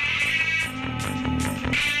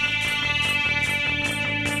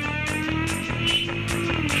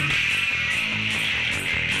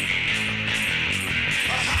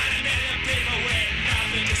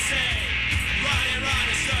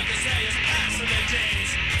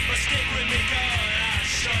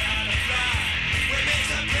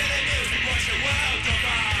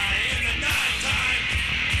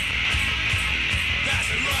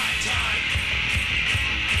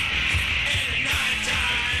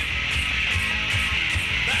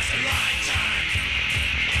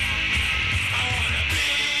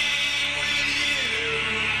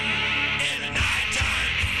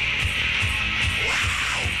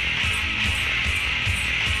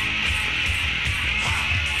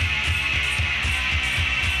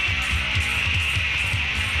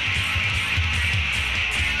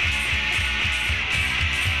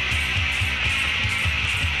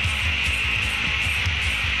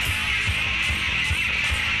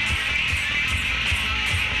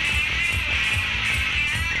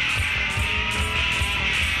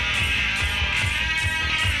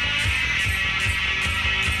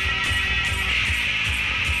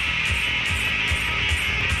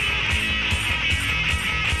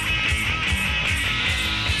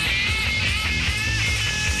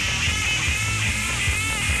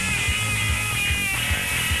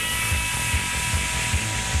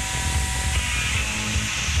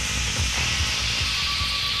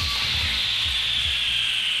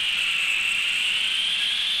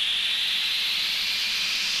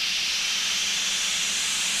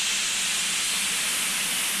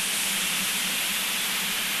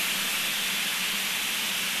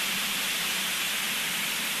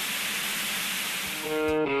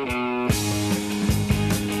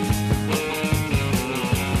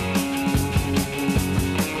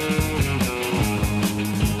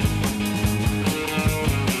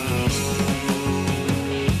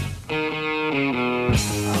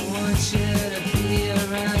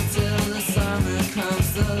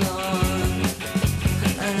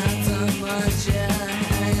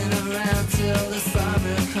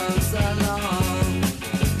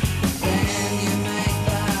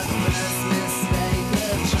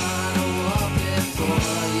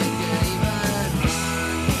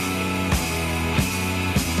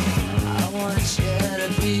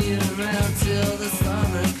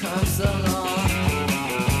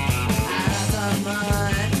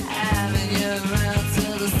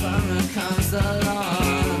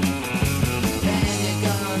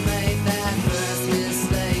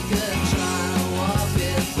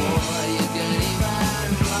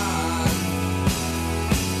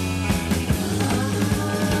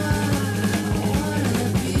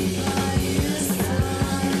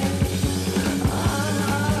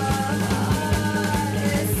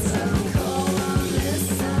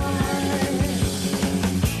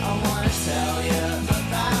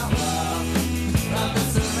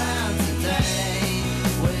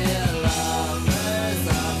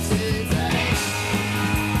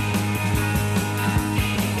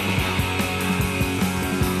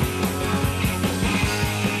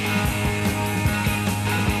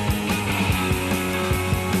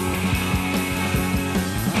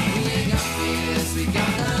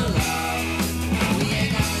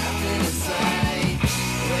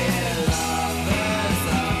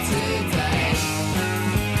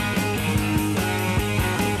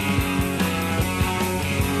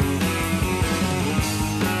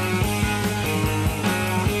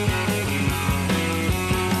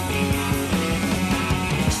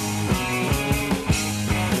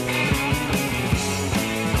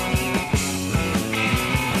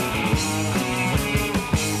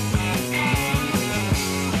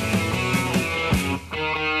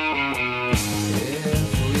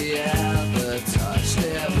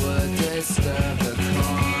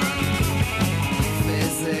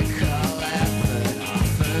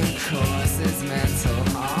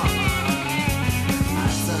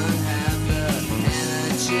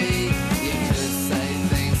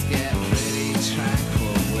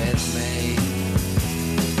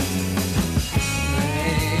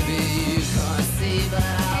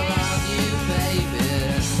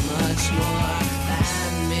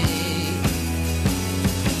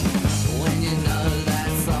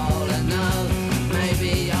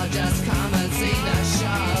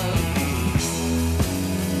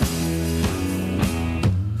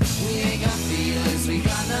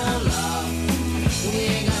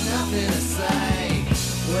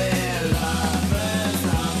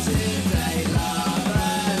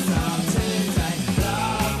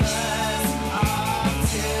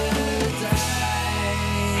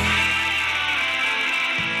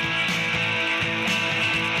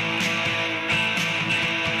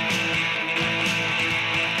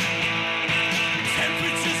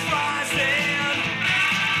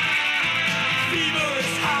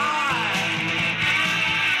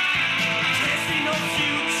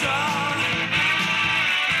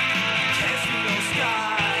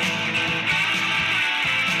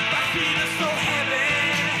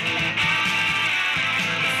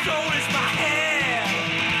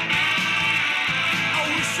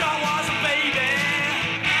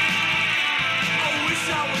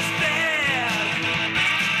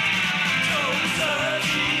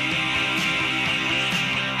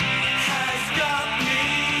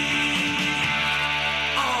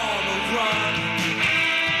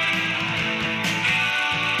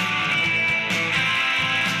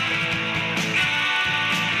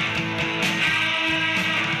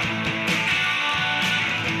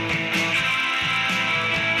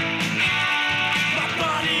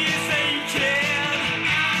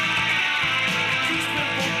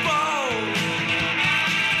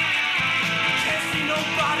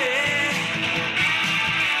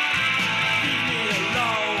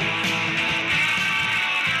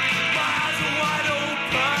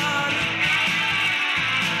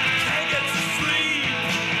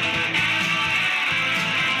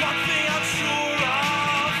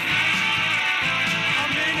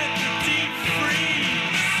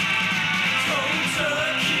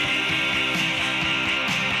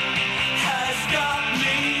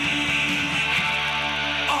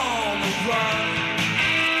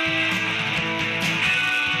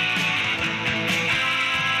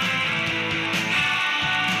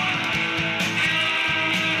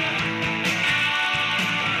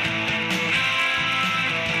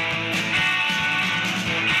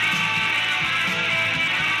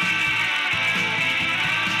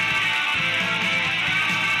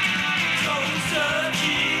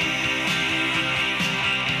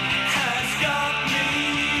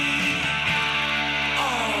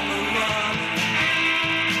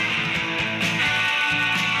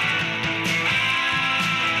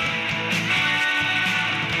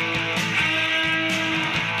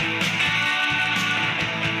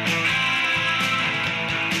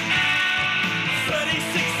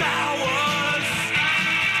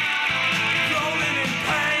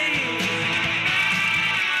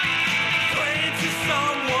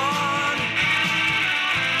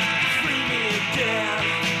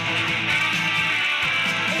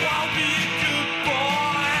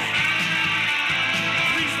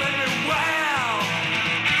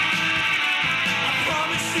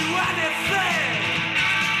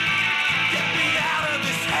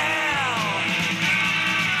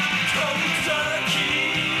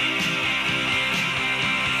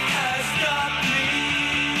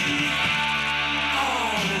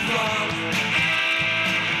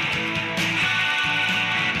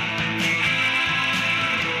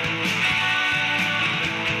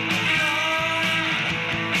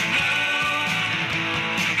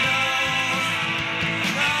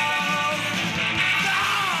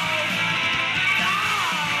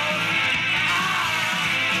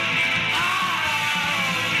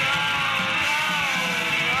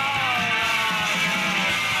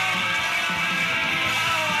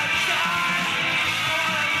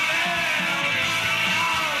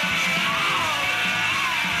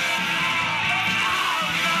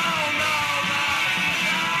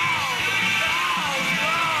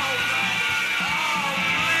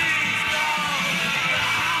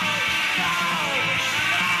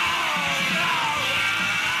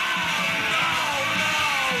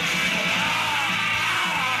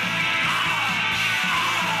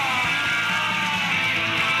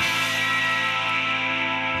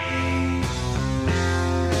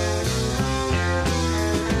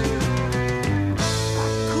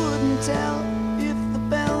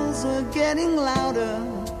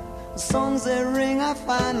 songs they ring I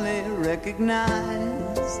finally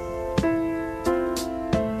recognize.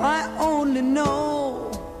 I only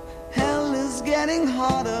know hell is getting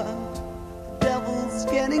hotter, the devil's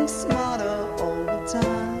getting smarter all the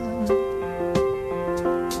time.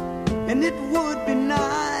 And it would be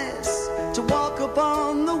nice to walk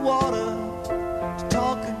upon the water, to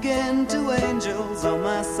talk again to angels on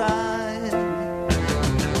my side.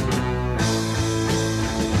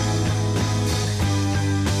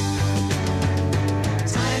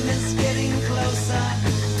 Time is getting closer,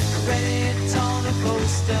 ready to turn a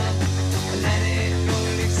poster, let it go,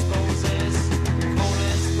 it exposes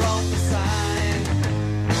corners prophesied.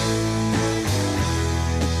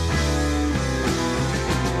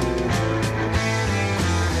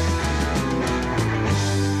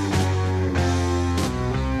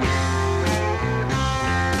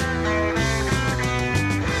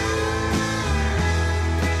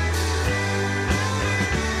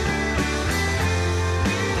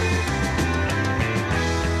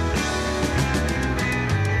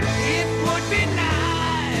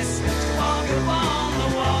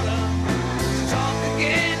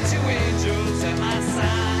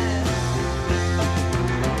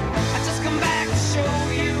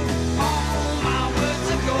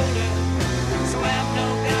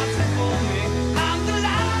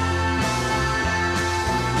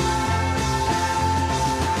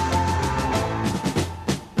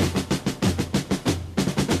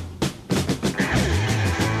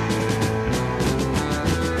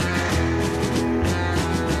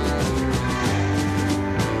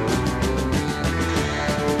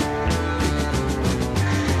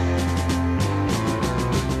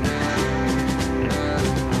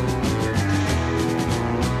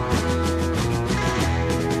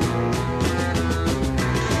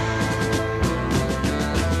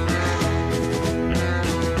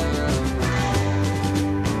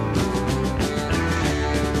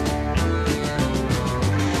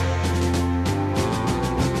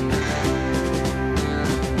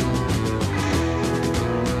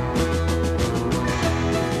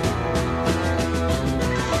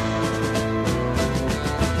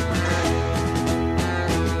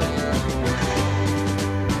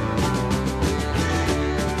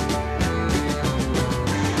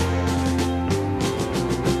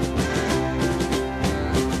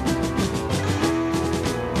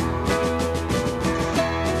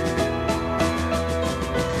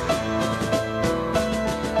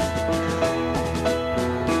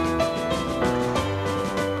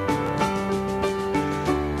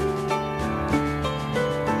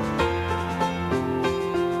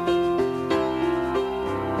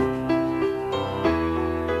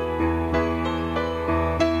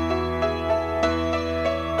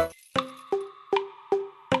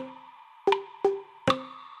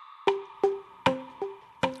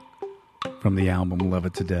 From the album Love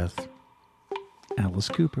It to Death, Alice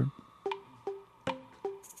Cooper.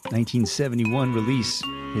 1971 release,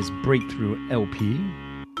 his breakthrough LP.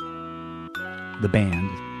 The band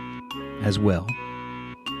as well.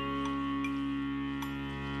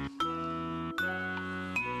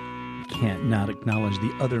 Can't not acknowledge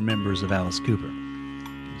the other members of Alice Cooper.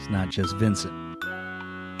 It's not just Vincent.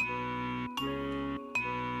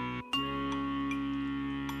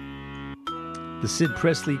 The Sid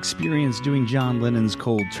Presley Experience doing John Lennon's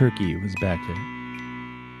Cold Turkey was back there.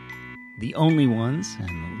 The Only Ones and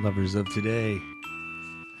the Lovers of Today.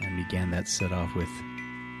 And began that set off with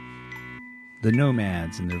the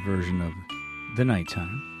Nomads and their version of The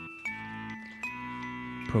Nighttime.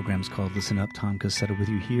 Program's called Listen Up. Tom Cassetta with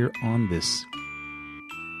you here on this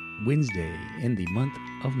Wednesday in the month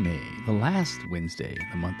of May. The last Wednesday in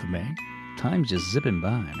the month of May. Time's just zipping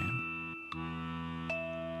by, man.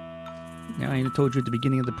 Now, I told you at the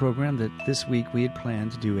beginning of the program that this week we had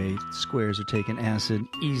planned to do a Squares Are Taking Acid,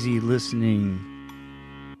 easy listening,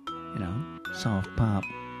 soft pop,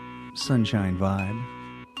 sunshine vibe.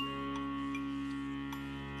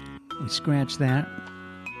 We scratched that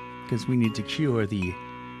because we need to cure the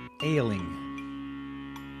ailing,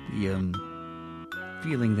 the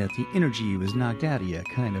feeling that the energy was knocked out of you,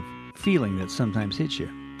 kind of feeling that sometimes hits you.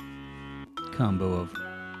 Combo of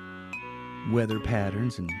weather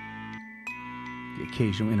patterns and the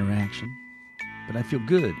occasional interaction. But I feel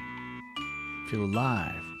good, feel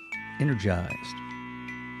alive, energized.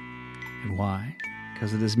 And why?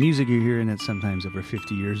 Because of this music you're hearing that's sometimes over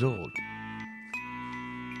 50 years old.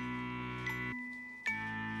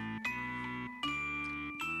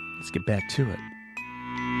 Let's get back to it.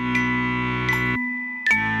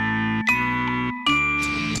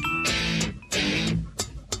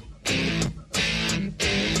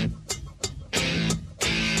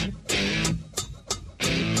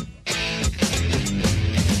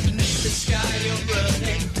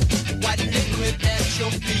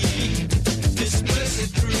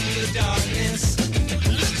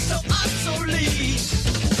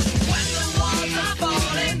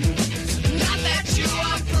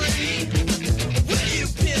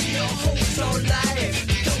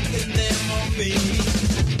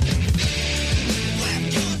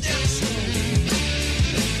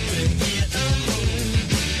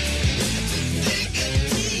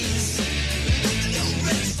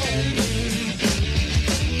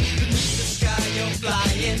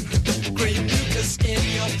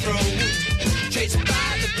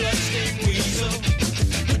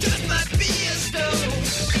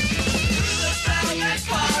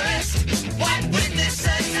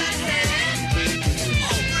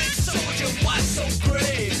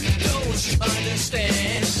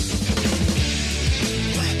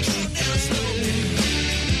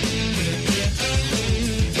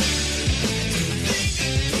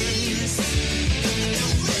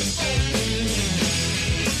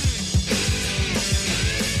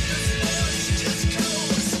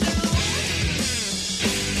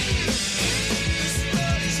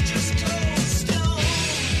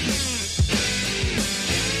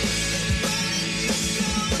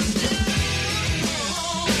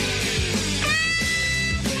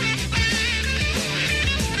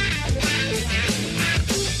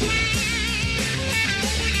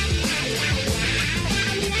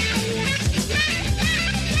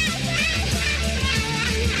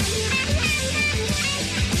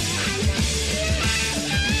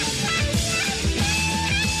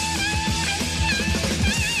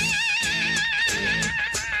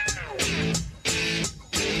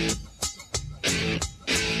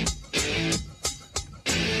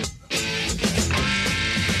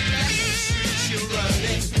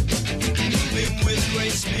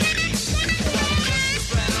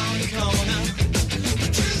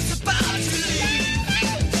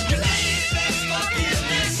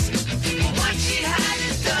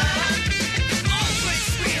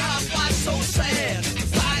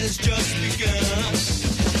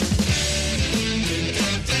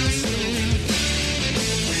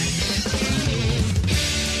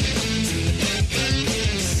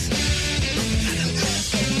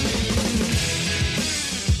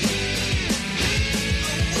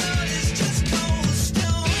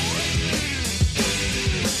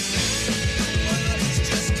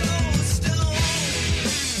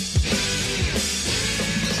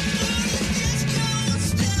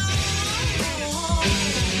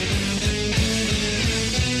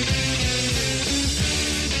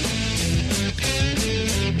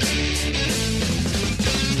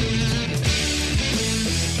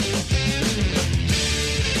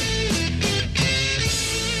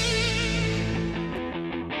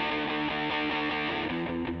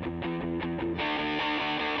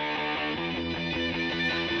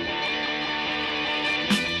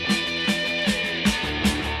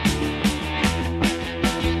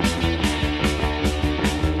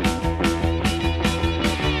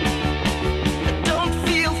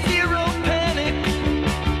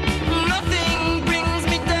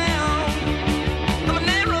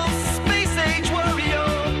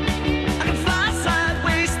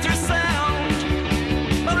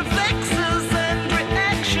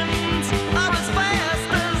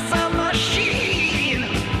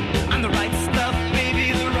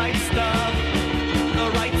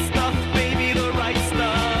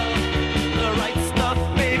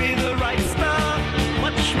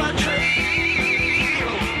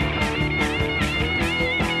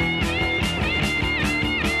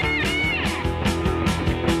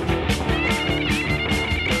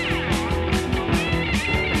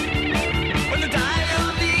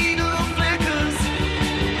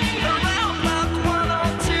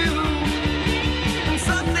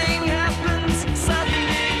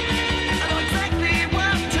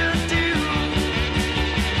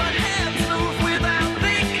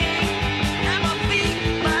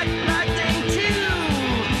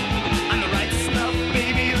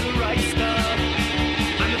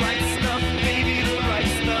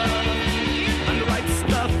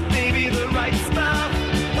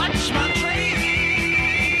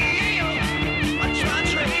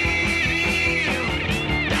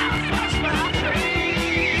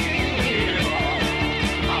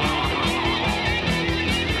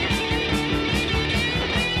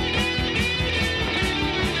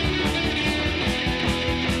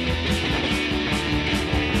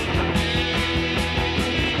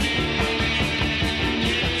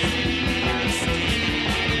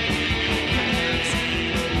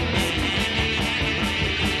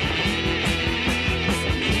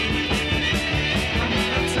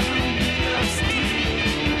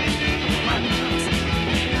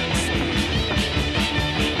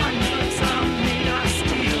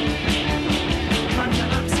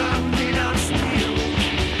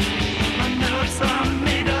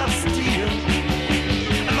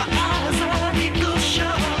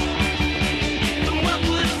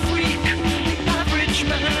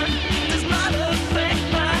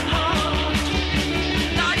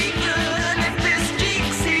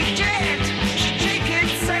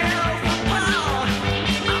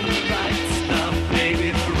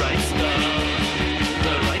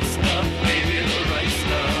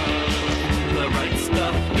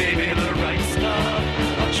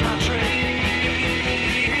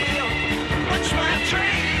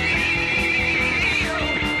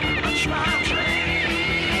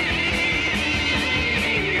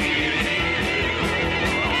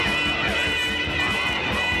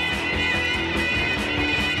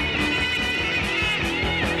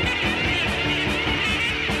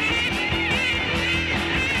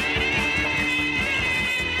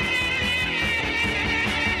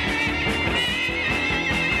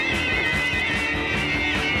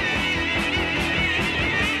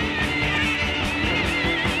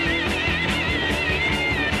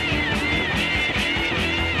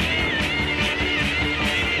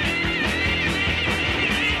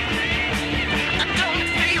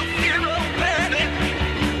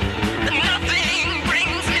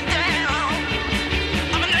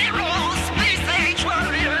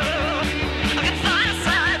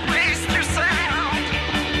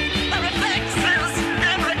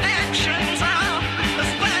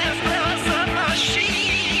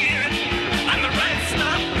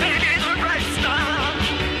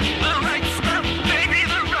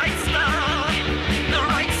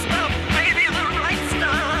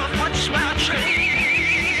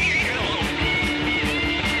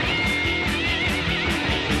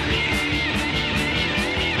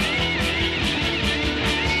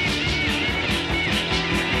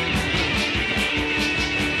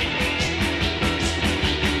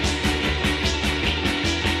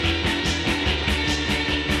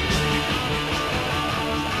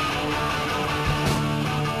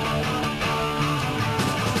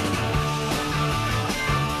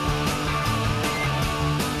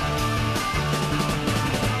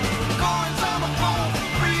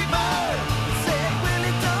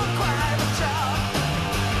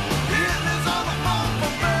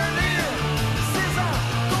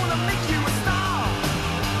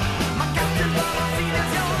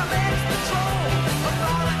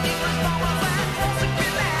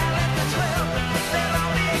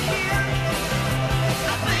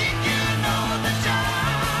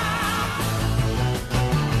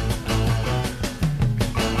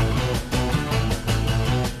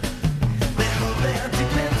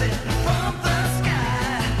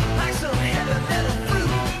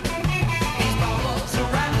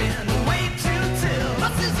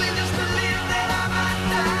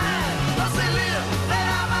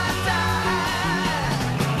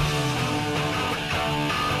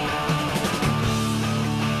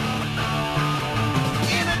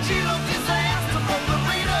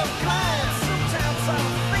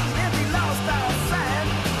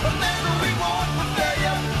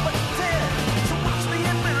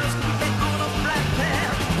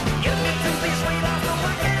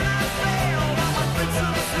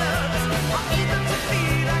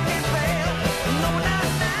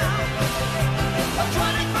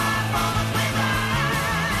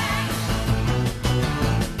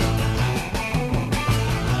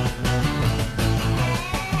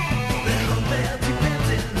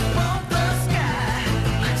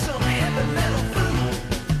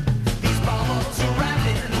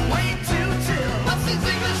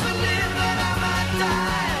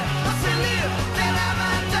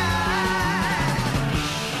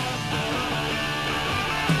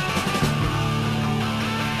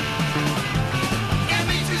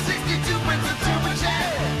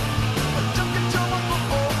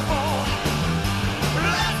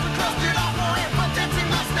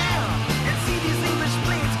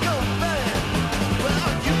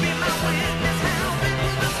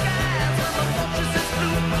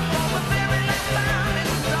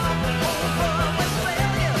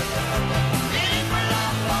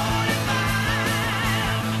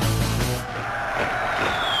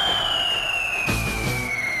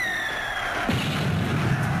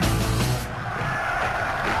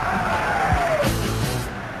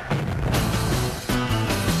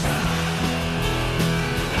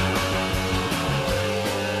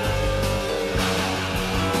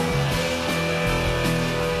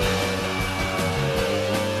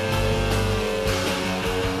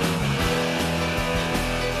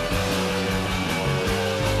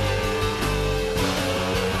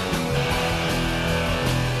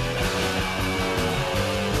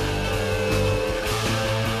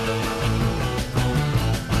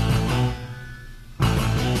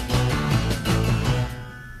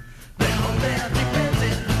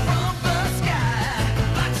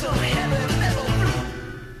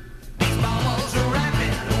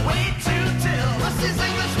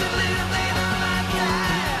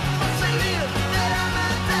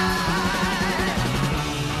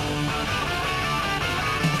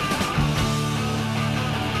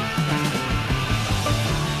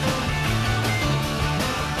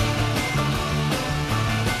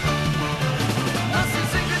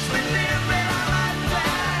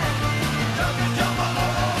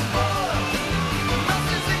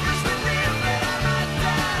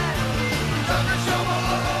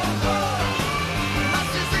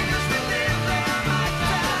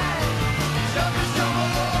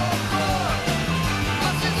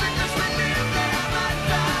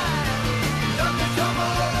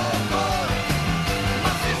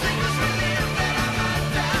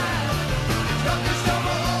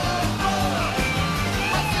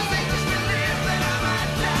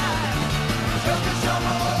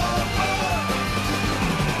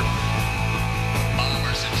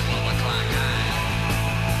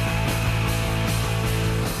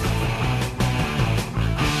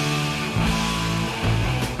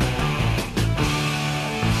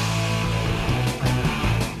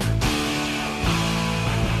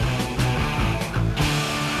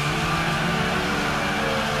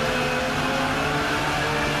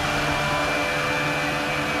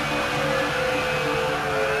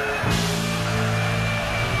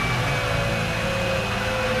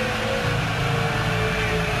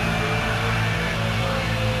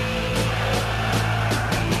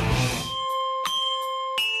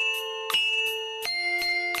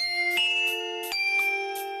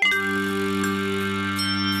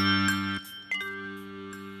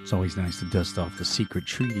 It's always nice to dust off the Secret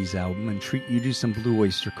Treaties album and treat you to some Blue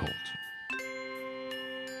Oyster Cult.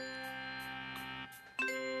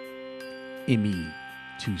 ME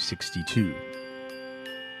 262.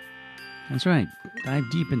 That's right. Dive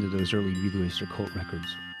deep into those early Blue Oyster Cult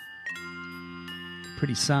records.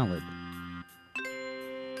 Pretty solid.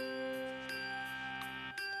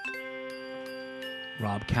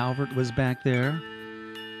 Rob Calvert was back there.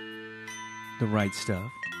 The Right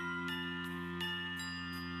Stuff.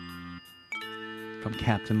 From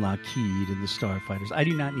Captain Lockheed and the Starfighters. I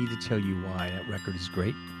do not need to tell you why that record is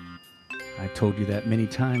great. I've told you that many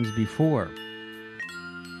times before.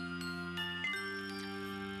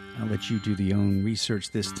 I'll let you do the own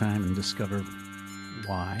research this time and discover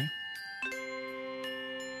why.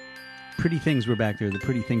 Pretty Things were back there. The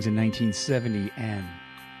Pretty Things in 1970 and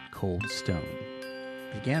Cold Stone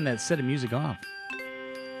began that set of music off.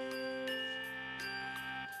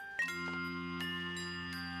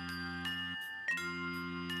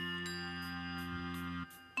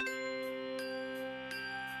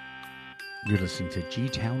 You're listening to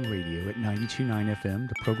G-Town Radio at 92.9 FM.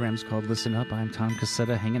 The program's called Listen Up. I'm Tom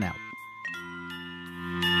Cassetta, hanging out.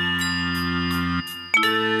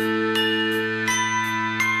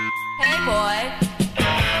 Hey, boy.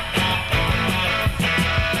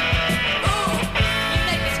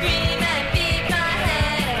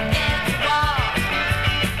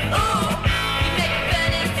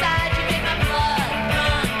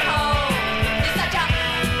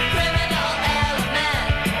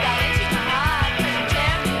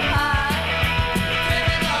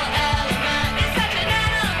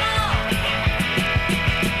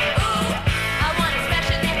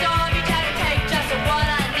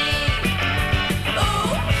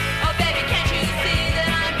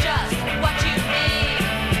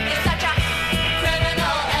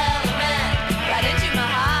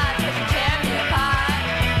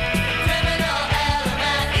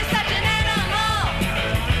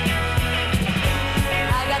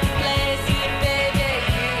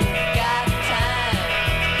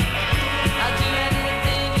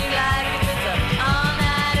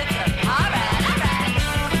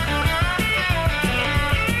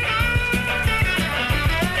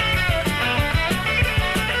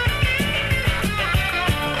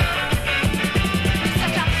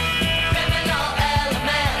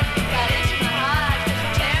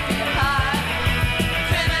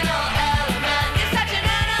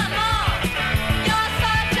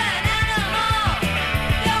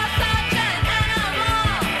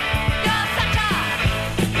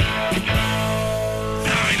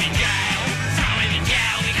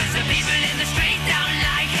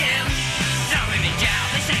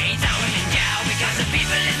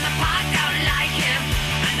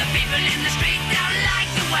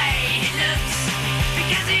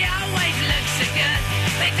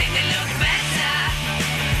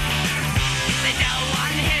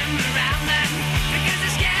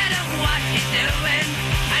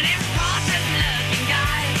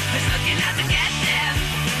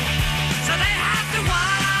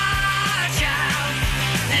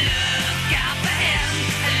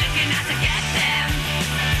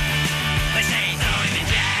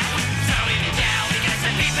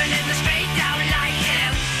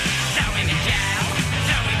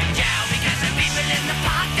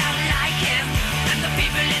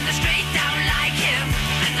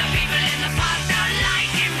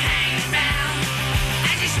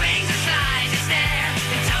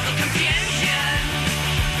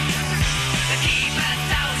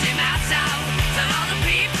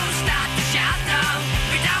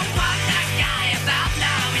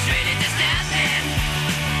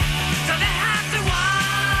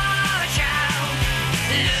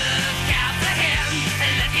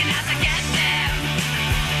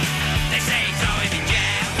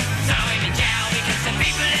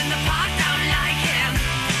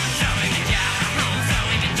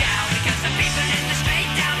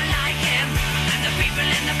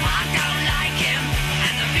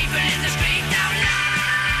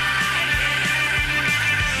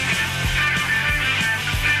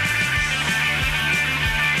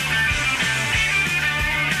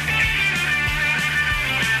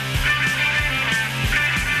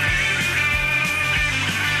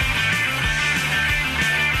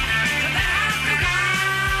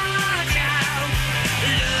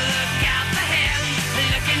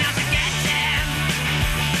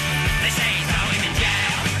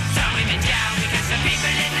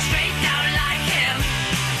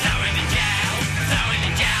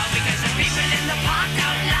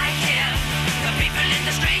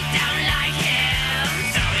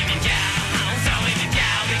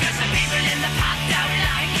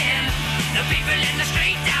 People in the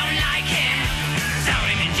street don't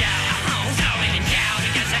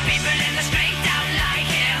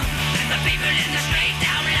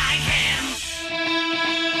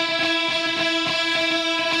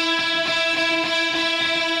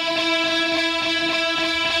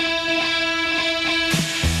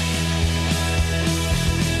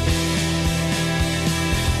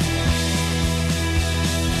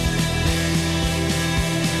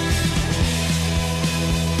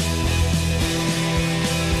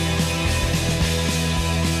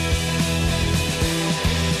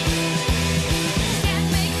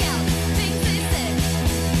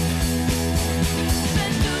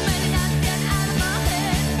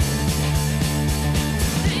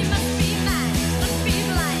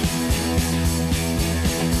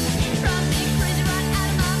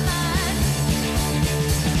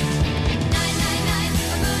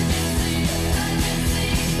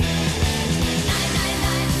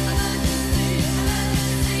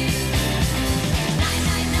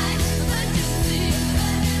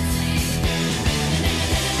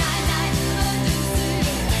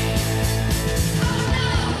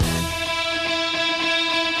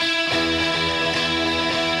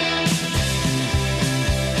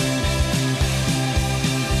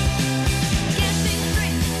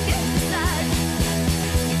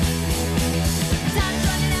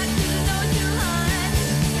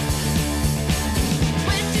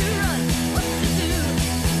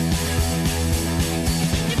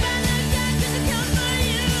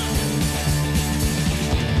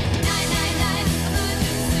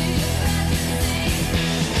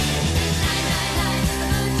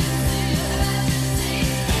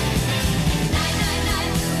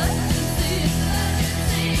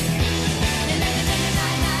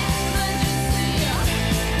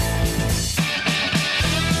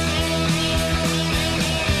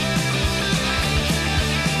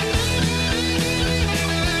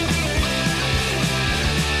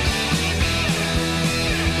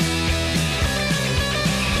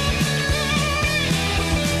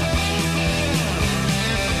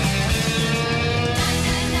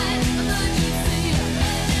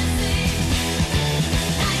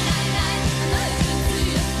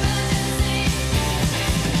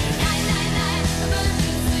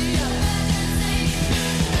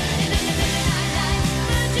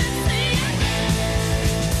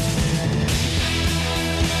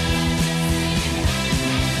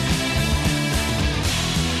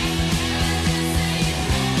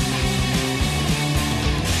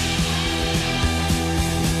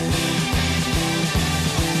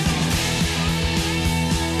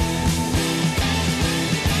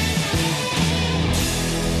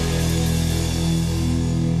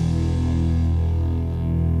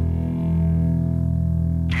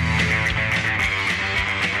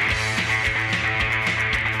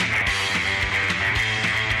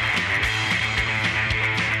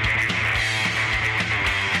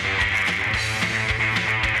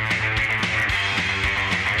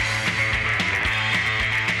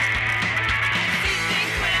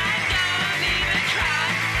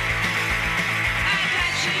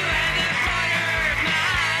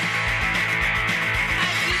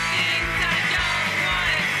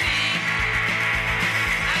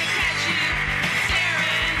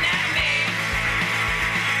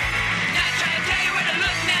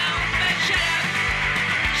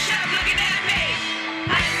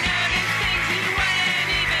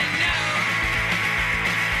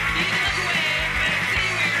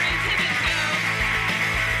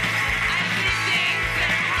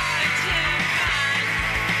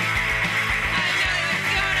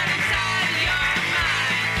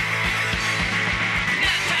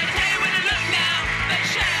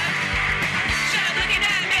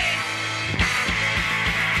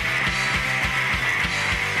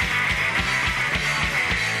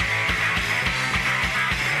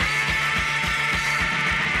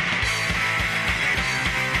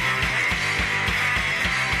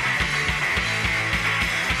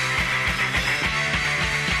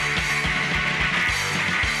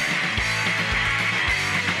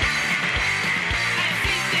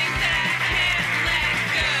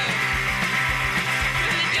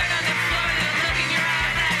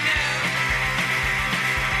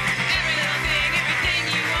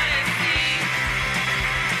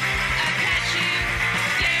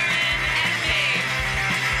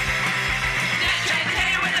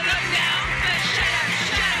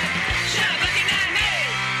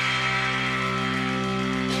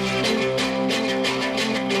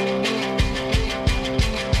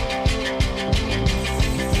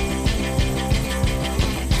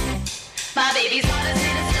My baby's hot as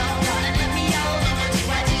in a stone, gonna let me all over. What do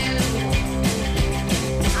I do?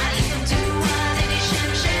 I need some do-wah, diddy,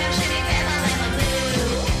 shim, sham, shimmy, bama, lama,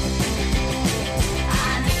 blue.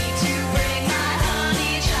 I need to bring my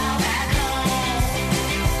honey child back home.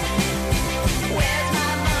 Where's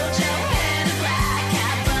my mojo and a black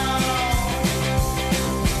cat bone?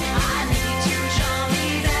 I need to draw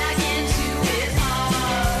me back into his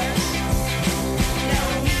heart. No,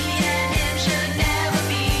 me and him should never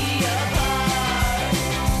be apart.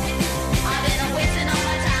 I've been wasting all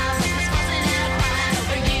my time with this fussing and crying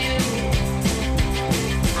over you.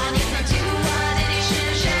 I need some do-wah, diddy,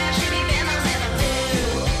 shim, sham, shimmy, bama, lama,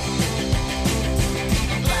 blue.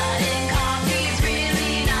 Blood and coffee's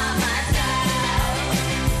really not my style,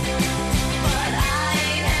 but I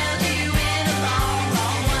ain't held you in a long,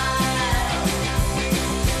 long while.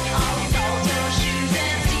 I'll roll those shoes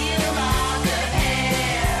and steal lock of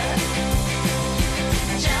hair,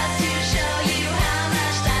 just to show you how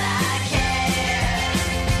much that I care.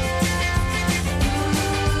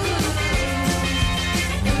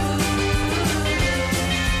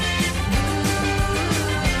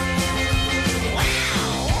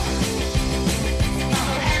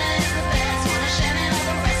 Although Hannah is the best, wanna share and all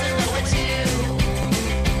the rest is lower too.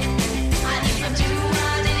 I need some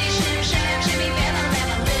do-wah, diddy, shim, sham, shimmy, bama,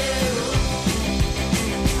 lama, blue.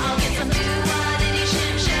 I'll get some do-wah, diddy,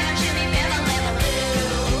 shim, sham, shimmy, bama, lama,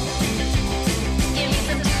 blue. Give me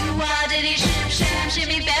some do-wah, diddy, shim, sham,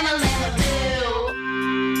 shimmy, bama, lama, blue.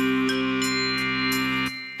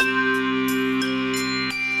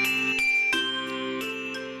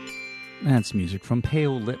 That's music from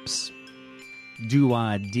Pale Lips.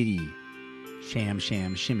 Do-wah diddy, sham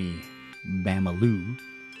sham shimmy, bamaloo.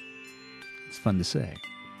 It's fun to say.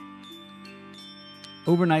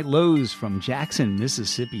 Overnight Lows from Jackson,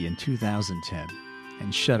 Mississippi in 2010.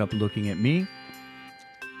 And Shut Up Looking at Me.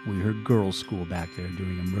 We heard Girls School back there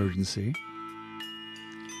doing Emergency.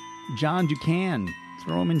 John Ducan,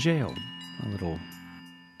 Throw Him in Jail. A little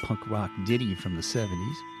punk rock ditty from the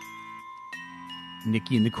 70s.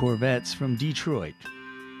 Nicky and the Corvettes from Detroit.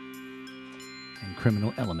 And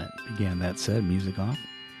Criminal Element began that set, music off.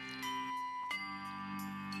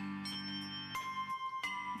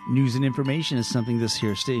 News and information is something this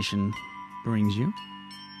here station brings you.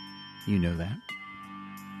 You know that.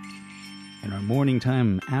 In our morning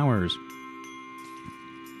time hours,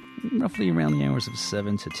 roughly around the hours of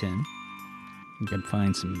 7 to 10, you can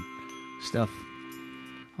find some stuff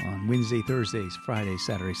on Wednesday, Thursdays, Fridays,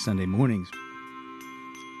 Saturdays, Sunday mornings.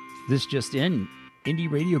 This just in, Indie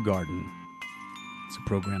Radio Garden. It's a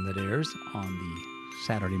program that airs on the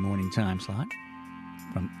Saturday morning time slot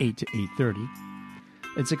from 8 to 8:30.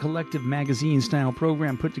 It's a collective magazine-style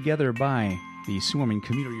program put together by the swarming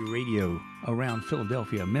community radio around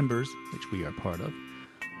Philadelphia members, which we are part of.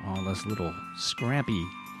 All us little scrappy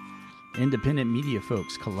independent media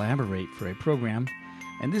folks collaborate for a program.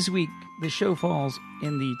 And this week, the show falls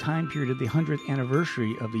in the time period of the 100th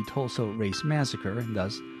anniversary of the Tulsa Race Massacre, and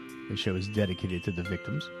thus the show is dedicated to the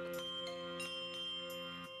victims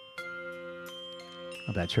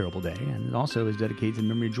of that terrible day, and it also is dedicated to the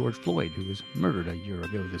memory of George Floyd, who was murdered a year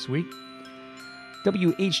ago this week.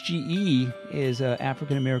 WHGE is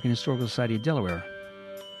African American Historical Society of Delaware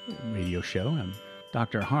radio show, and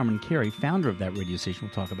Dr. Harmon Carey, founder of that radio station,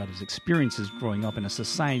 will talk about his experiences growing up in a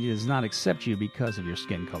society that does not accept you because of your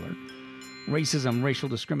skin color. Racism, racial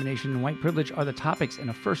discrimination, and white privilege are the topics in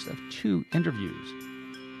a first of 2 interviews.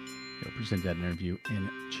 He'll present that interview in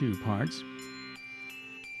 2 parts.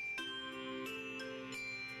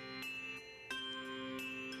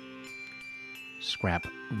 Scrap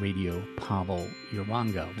Radio Pavel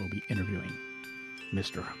Uranga will be interviewing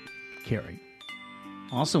Mr. Carey.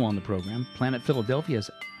 Also on the program, Planet Philadelphia's,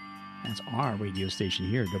 that's our radio station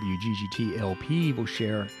here, WGGT LP, will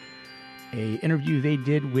share an interview they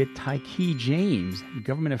did with Tyke James,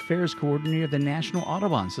 Government Affairs Coordinator of the National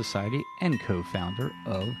Audubon Society and co-founder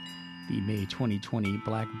of the May 2020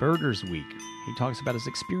 Black Birders Week. He talks about his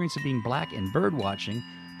experience of being black and bird watching,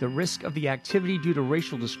 the risk of the activity due to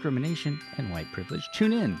racial discrimination and white privilege.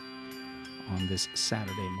 Tune in on this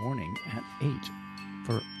Saturday morning at 8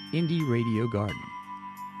 for Indie Radio Garden.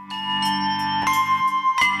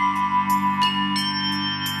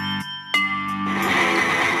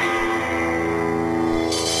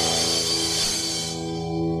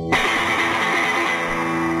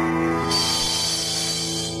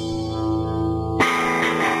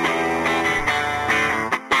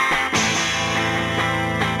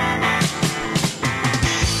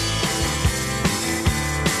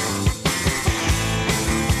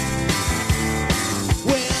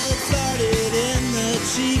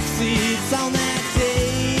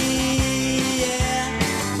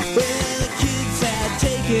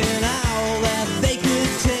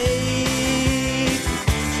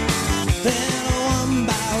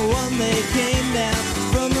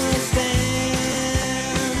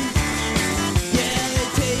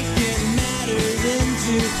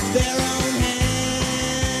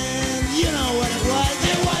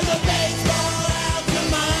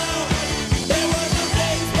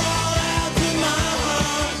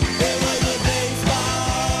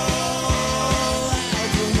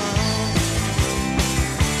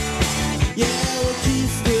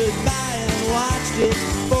 watched it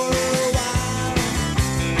for a while.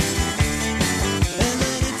 And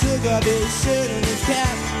then he took off his shirt and his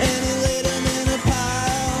cap and he laid them in a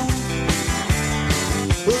pile.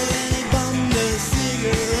 Well, then he bummed a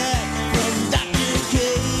cigarette from Dr. K.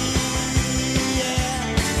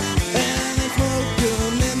 Yeah. And they smoked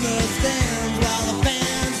them in the stands while the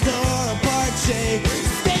fans tore apart Shea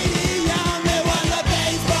Stadium. It was a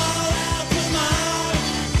baseball out to my heart.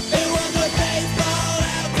 It was a baseball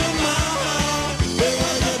out to my heart. It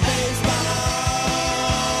was a baseball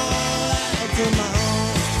out to my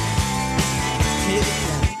heart. Take it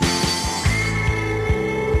down.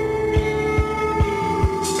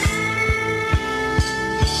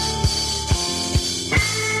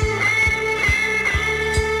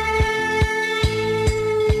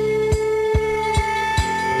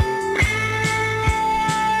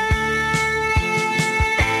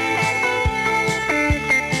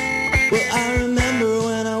 Well, I remember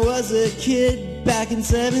when I was a kid back in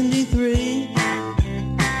 '73,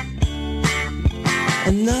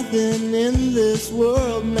 and nothing in this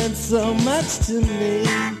world meant so much to me.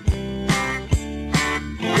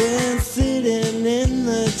 When sitting in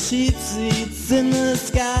the cheap seats in the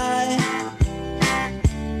sky,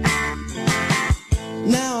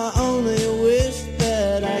 now I only wish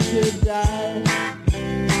that I could die.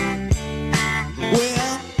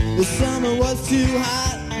 Well, the summer was too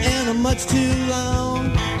hot and much too long.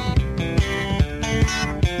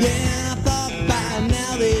 Yeah, I thought by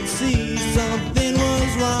now they'd see something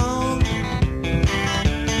was wrong.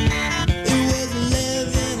 It was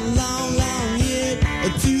 11 long, long years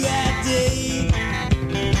to that day,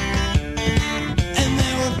 and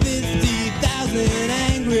there were 50,000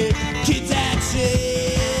 angry kids at Shea.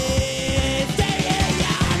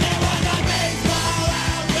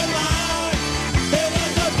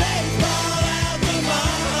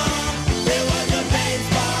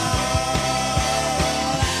 Baseball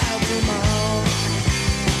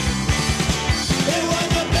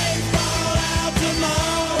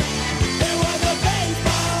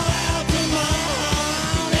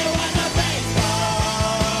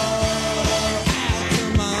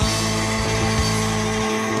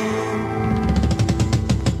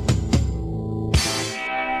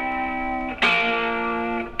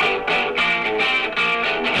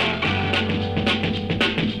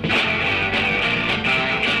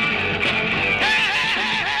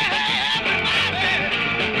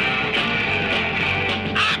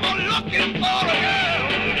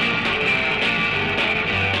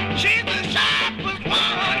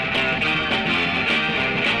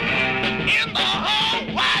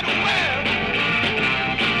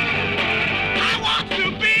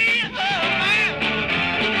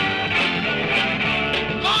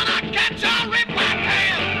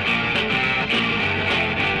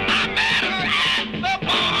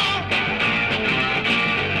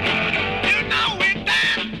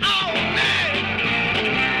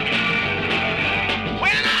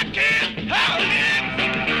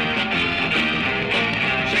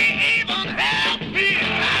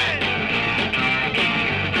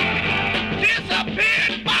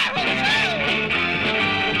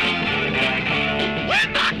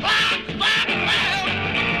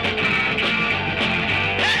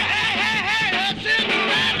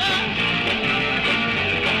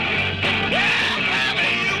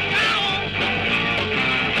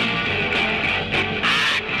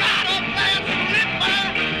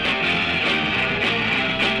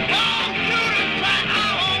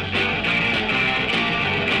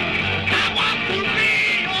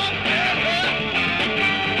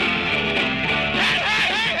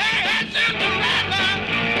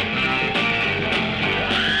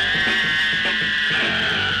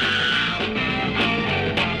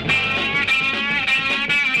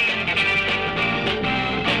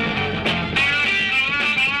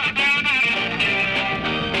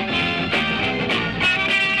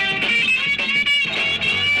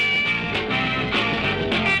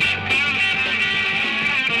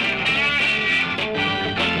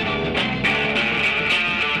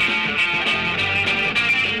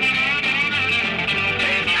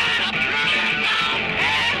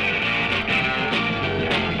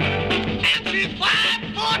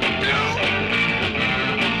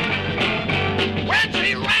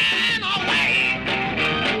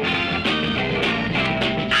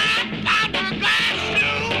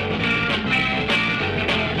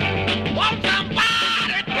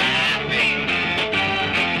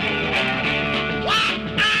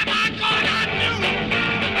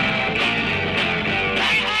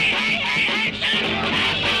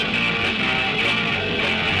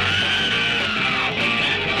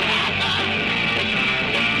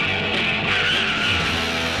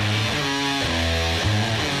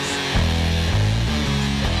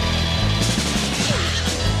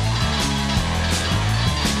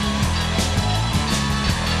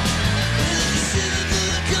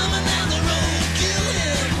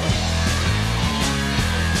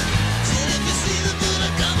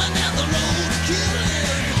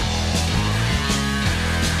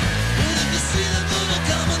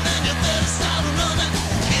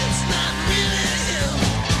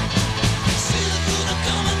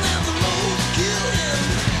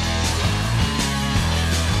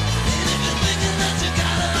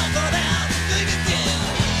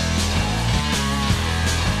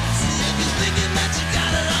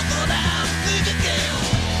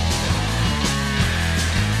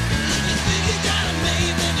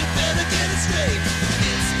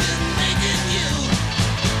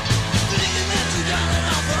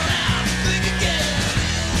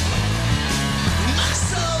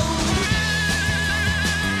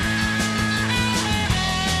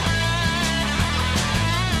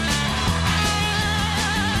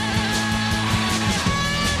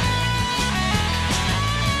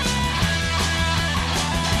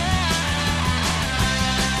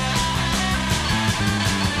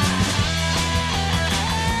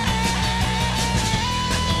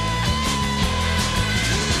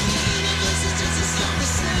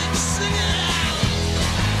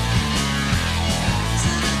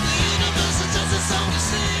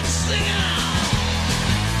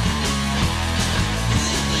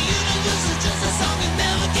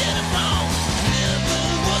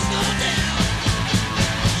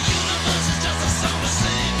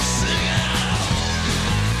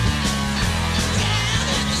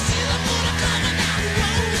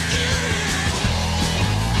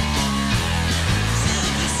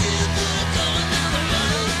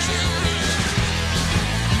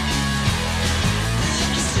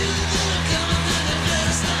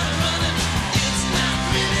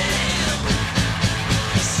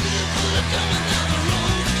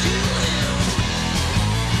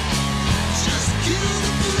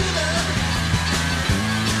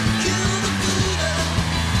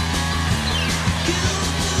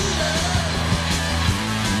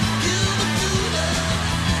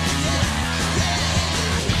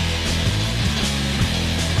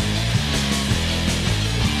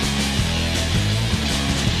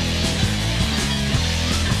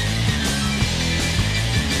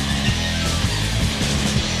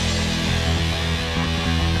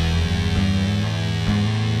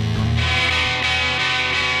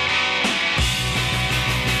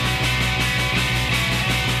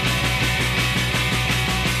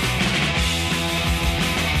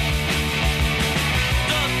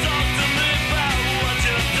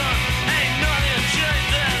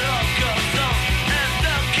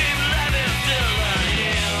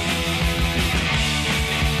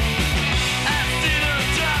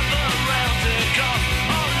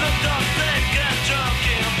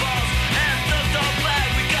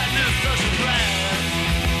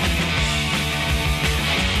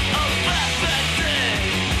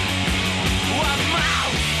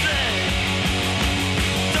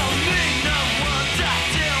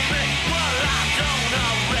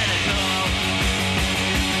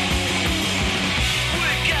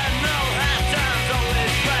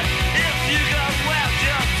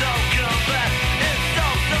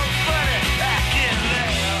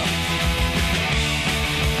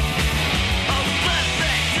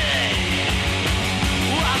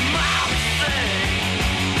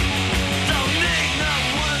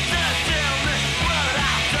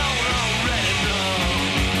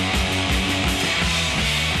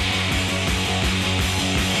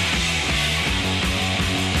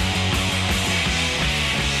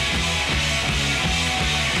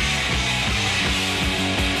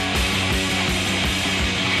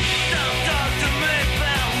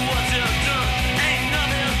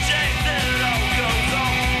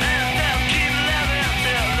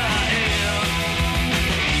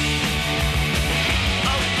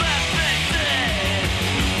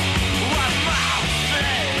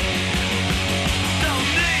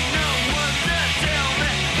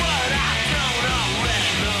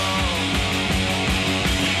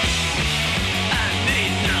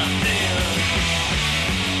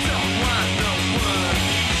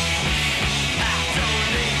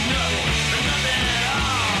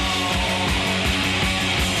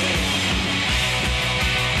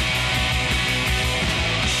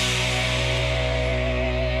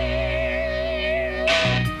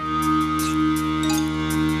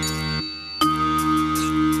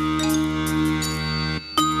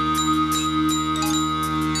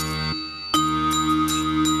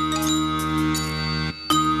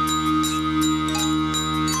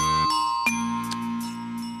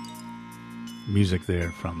Music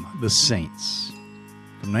there from The Saints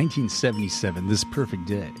from 1977, This Perfect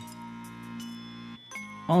Day.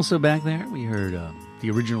 Also back there, we heard The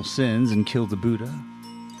Original Sins and Kill the Buddha,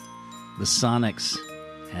 The Sonics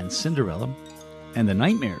and Cinderella, and The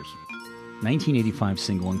Nightmares, 1985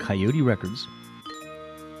 single on Coyote Records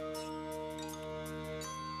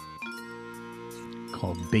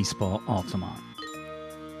called Baseball Altamont.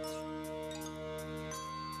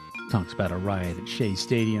 Talks about a riot at Shea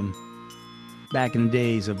Stadium back in the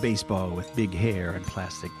days of baseball with big hair and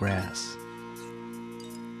plastic grass.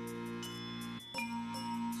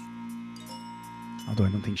 Although I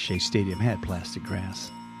don't think Shea Stadium had plastic grass.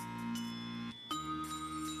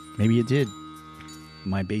 Maybe it did.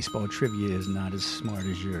 my baseball trivia is not as smart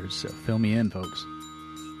as yours, so fill me in, folks.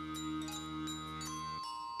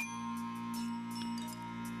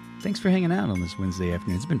 Thanks for hanging out on this Wednesday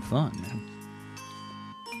afternoon. It's been fun, man.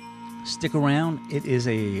 Stick around. It is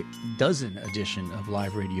a dozen edition of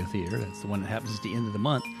Live Radio Theater. That's the one that happens at the end of the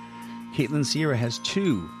month. Caitlin Sierra has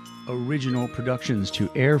 2 original productions to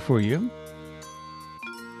air for you.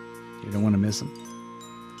 You don't want to miss them.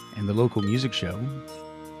 And the local music show.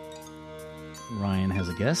 Ryan has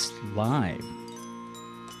a guest live.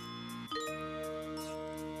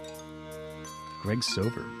 Greg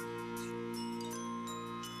Sover.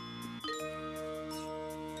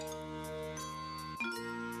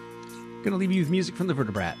 Going to leave you with music from the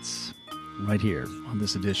Vertebrats right here on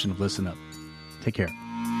this edition of Listen Up. Take care.